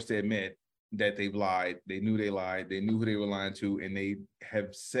been forced to admit that they've lied, they knew they lied, they knew who they were lying to, and they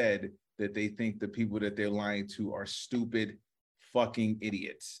have said that they think the people that they're lying to are stupid fucking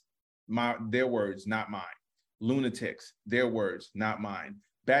idiots. Their words, not mine. Lunatics, their words, not mine.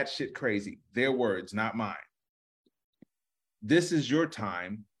 Batshit crazy, their words, not mine. This is your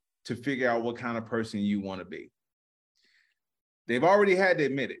time to figure out what kind of person you want to be. They've already had to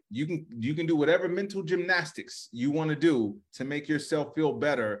admit it. You can do whatever mental gymnastics you want to do to make yourself feel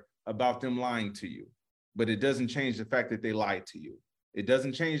better about them lying to you. But it doesn't change the fact that they lied to you. It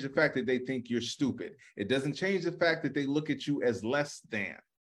doesn't change the fact that they think you're stupid. It doesn't change the fact that they look at you as less than.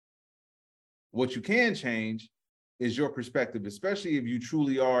 What you can change is your perspective, especially if you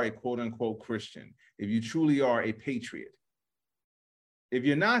truly are a quote unquote Christian, if you truly are a patriot. If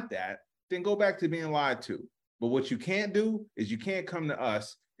you're not that, then go back to being lied to. But what you can't do is you can't come to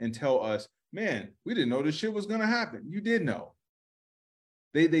us and tell us, man, we didn't know this shit was going to happen. You did know.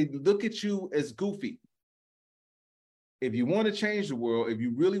 They look at you as goofy. If you want to change the world, if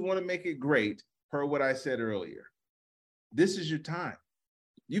you really want to make it great, per what I said earlier, this is your time.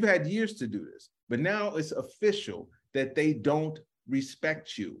 You've had years to do this, but now it's official that they don't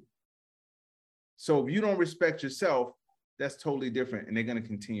respect you. So if you don't respect yourself, that's totally different, and they're going to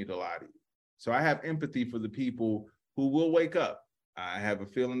continue to lie to you. So I have empathy for the people who will wake up. I have a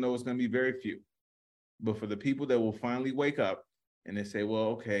feeling though it's going to be very few. But for the people that will finally wake up and they say, well,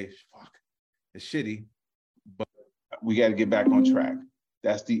 okay, fuck, it's shitty, but we got to get back on track.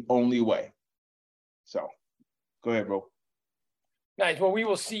 That's the only way. So go ahead, bro. Nice. Well, we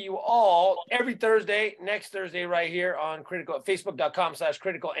will see you all every Thursday, next Thursday, right here on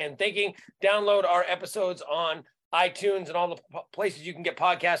Facebook.com/critical and thinking. Download our episodes on iTunes and all the places you can get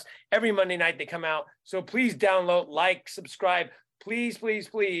podcasts. Every Monday night they come out. So please download, like, subscribe. Please, please,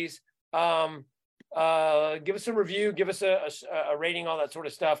 please. Give us a review, give us a rating, all that sort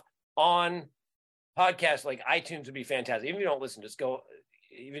of stuff on podcasts like iTunes would be fantastic. Even if you don't listen, just go.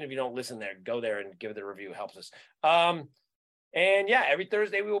 Even if you don't listen there, go there and give it a review. It helps us. And yeah, every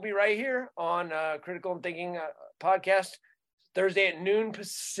Thursday we will be right here on Critical and Thinking podcast. Thursday at noon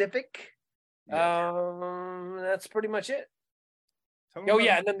Pacific. That's pretty much it. Oh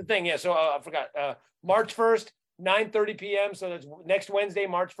yeah, and then the thing, so I forgot. March 1st, 9:30 p.m. So that's next Wednesday,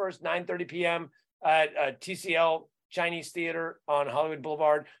 March 1st, 9:30 p.m. at TCL Chinese Theater on Hollywood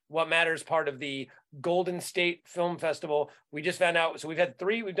Boulevard. What Matters, part of the Golden State Film Festival. We just found out. So we've had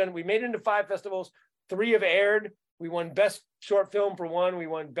 3. We made it into 5 festivals. 3 have aired. We won Best Short Film for 1. We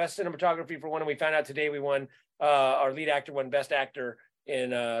won Best Cinematography for 1. And we found out today we won, our lead actor won Best Actor in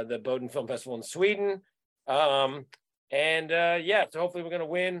the Boden Film Festival in Sweden. So hopefully we're going to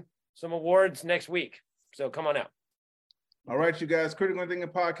win some awards next week. So come on out. All right, you guys. Critical and Thinking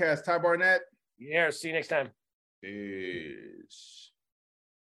podcast. Ty Barnett. Yeah, see you next time. Peace.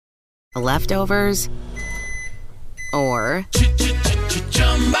 Leftovers or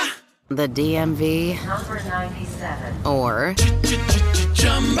the DMV Number 97 or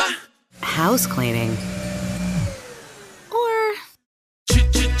house cleaning or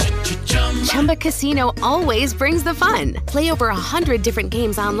Chumba Casino always brings the fun. Play over 100 different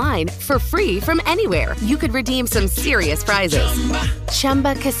games online for free from anywhere. You could redeem some serious prizes.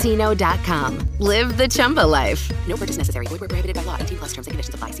 ChumbaCasino.com. Live the Chumba life. No purchase necessary. Void where prohibited by law. 18+ terms and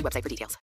conditions apply. See website for details.